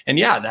time. And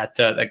yeah,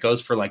 that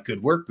goes for like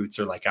good work boots,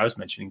 or like I was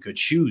mentioning, good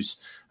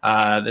shoes.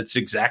 That's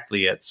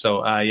exactly it.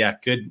 So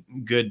good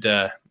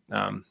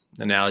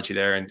analogy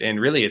there. And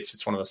really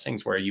it's one of those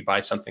things where you buy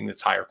something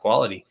that's higher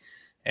quality.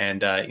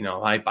 And,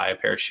 I buy a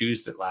pair of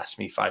shoes that last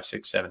me 5,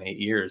 6, 7, 8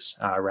 years,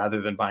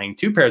 rather than buying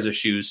 2 pairs of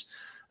shoes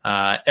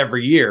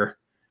every year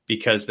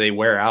because they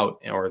wear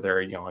out or they're,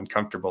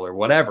 uncomfortable or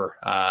whatever.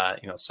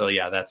 So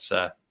yeah, that's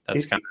kind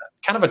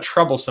of a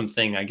troublesome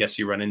thing, I guess,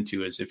 you run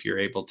into, is if you're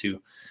able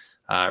to,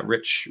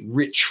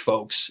 rich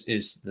folks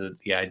is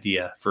the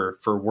idea for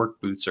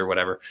work boots or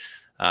whatever,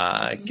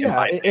 buy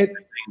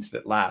things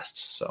that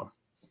last. So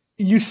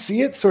you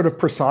see it sort of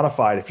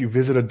personified if you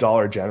visit a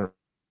Dollar General.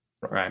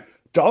 Right.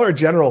 Dollar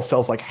General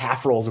sells like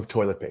half rolls of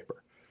toilet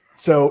paper.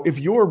 So if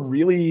you're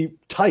really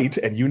tight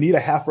and you need a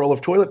half roll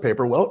of toilet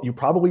paper, well, you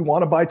probably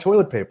want to buy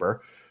toilet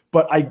paper.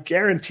 But I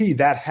guarantee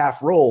that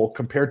half roll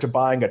compared to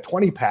buying a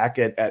 20-pack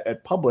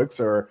at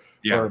Publix or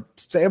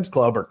Sam's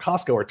Club or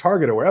Costco or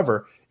Target or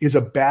wherever is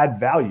a bad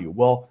value.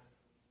 Well,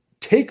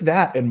 take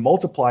that and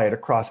multiply it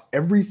across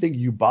everything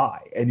you buy,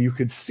 and you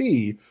could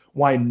see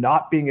why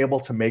not being able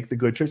to make the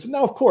good choices.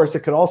 Now, of course,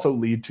 it could also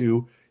lead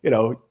to,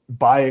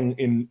 buying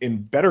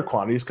in better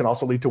quantities can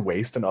also lead to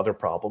waste and other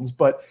problems.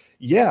 But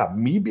yeah,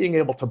 me being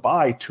able to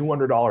buy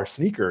 $200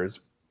 sneakers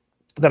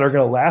that are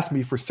going to last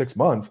me for 6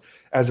 months,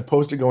 as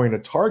opposed to going to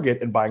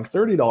Target and buying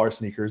 $30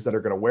 sneakers that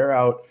are going to wear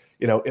out,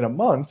 in a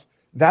month,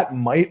 that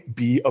might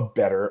be a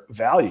better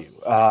value.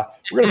 We're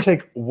going to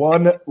take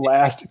one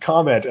last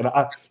comment. And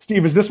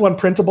Steve, is this one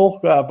printable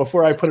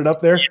before I put it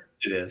up there? Yes,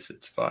 it is.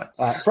 It's fine.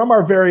 From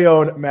our very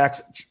own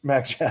Max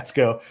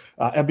Chasko.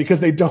 And because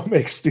they don't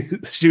make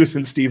shoes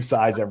in Steve's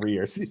size every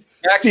year.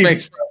 Max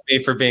makes fun of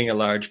me for being a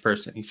large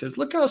person. He says,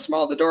 look how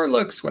small the door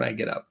looks when I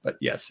get up. But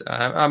yes,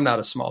 I'm not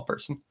a small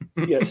person.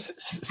 Yes,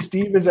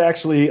 Steve is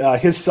actually,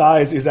 his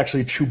size is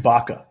actually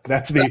Chewbacca.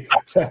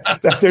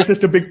 There's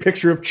just a big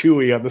picture of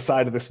Chewie on the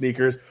side of the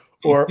sneakers.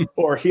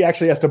 Or he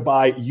actually has to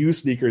buy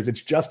used sneakers.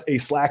 It's just a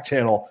Slack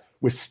channel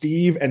with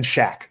Steve and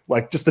Shaq,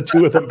 like just the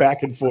two of them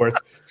back and forth.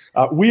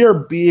 We are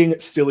being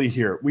silly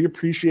here. We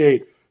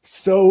appreciate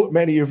so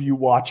many of you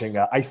watching.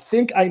 I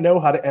think I know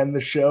how to end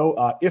the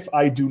show. If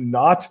I do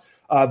not,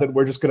 then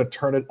we're just going to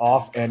turn it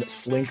off and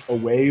slink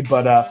away.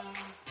 But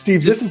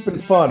Steve, this has been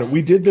fun.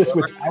 We did this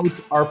without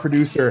our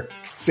producer,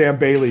 Sam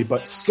Bailey,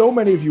 but so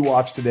many of you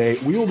watched today.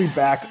 We will be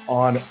back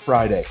on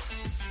Friday.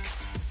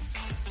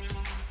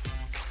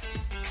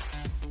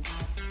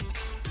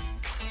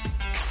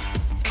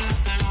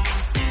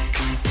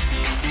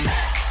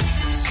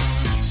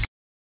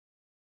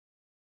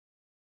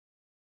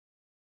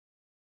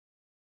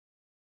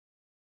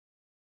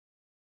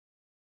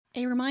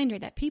 A reminder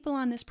that people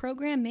on this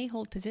program may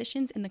hold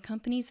positions in the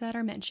companies that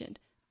are mentioned.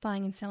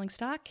 Buying and selling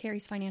stock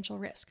carries financial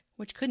risk,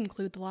 which could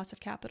include the loss of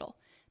capital.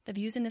 The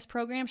views in this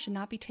program should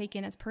not be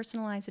taken as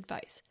personalized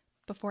advice.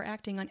 Before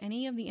acting on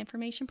any of the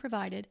information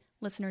provided,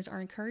 listeners are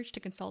encouraged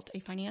to consult a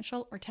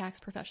financial or tax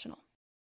professional.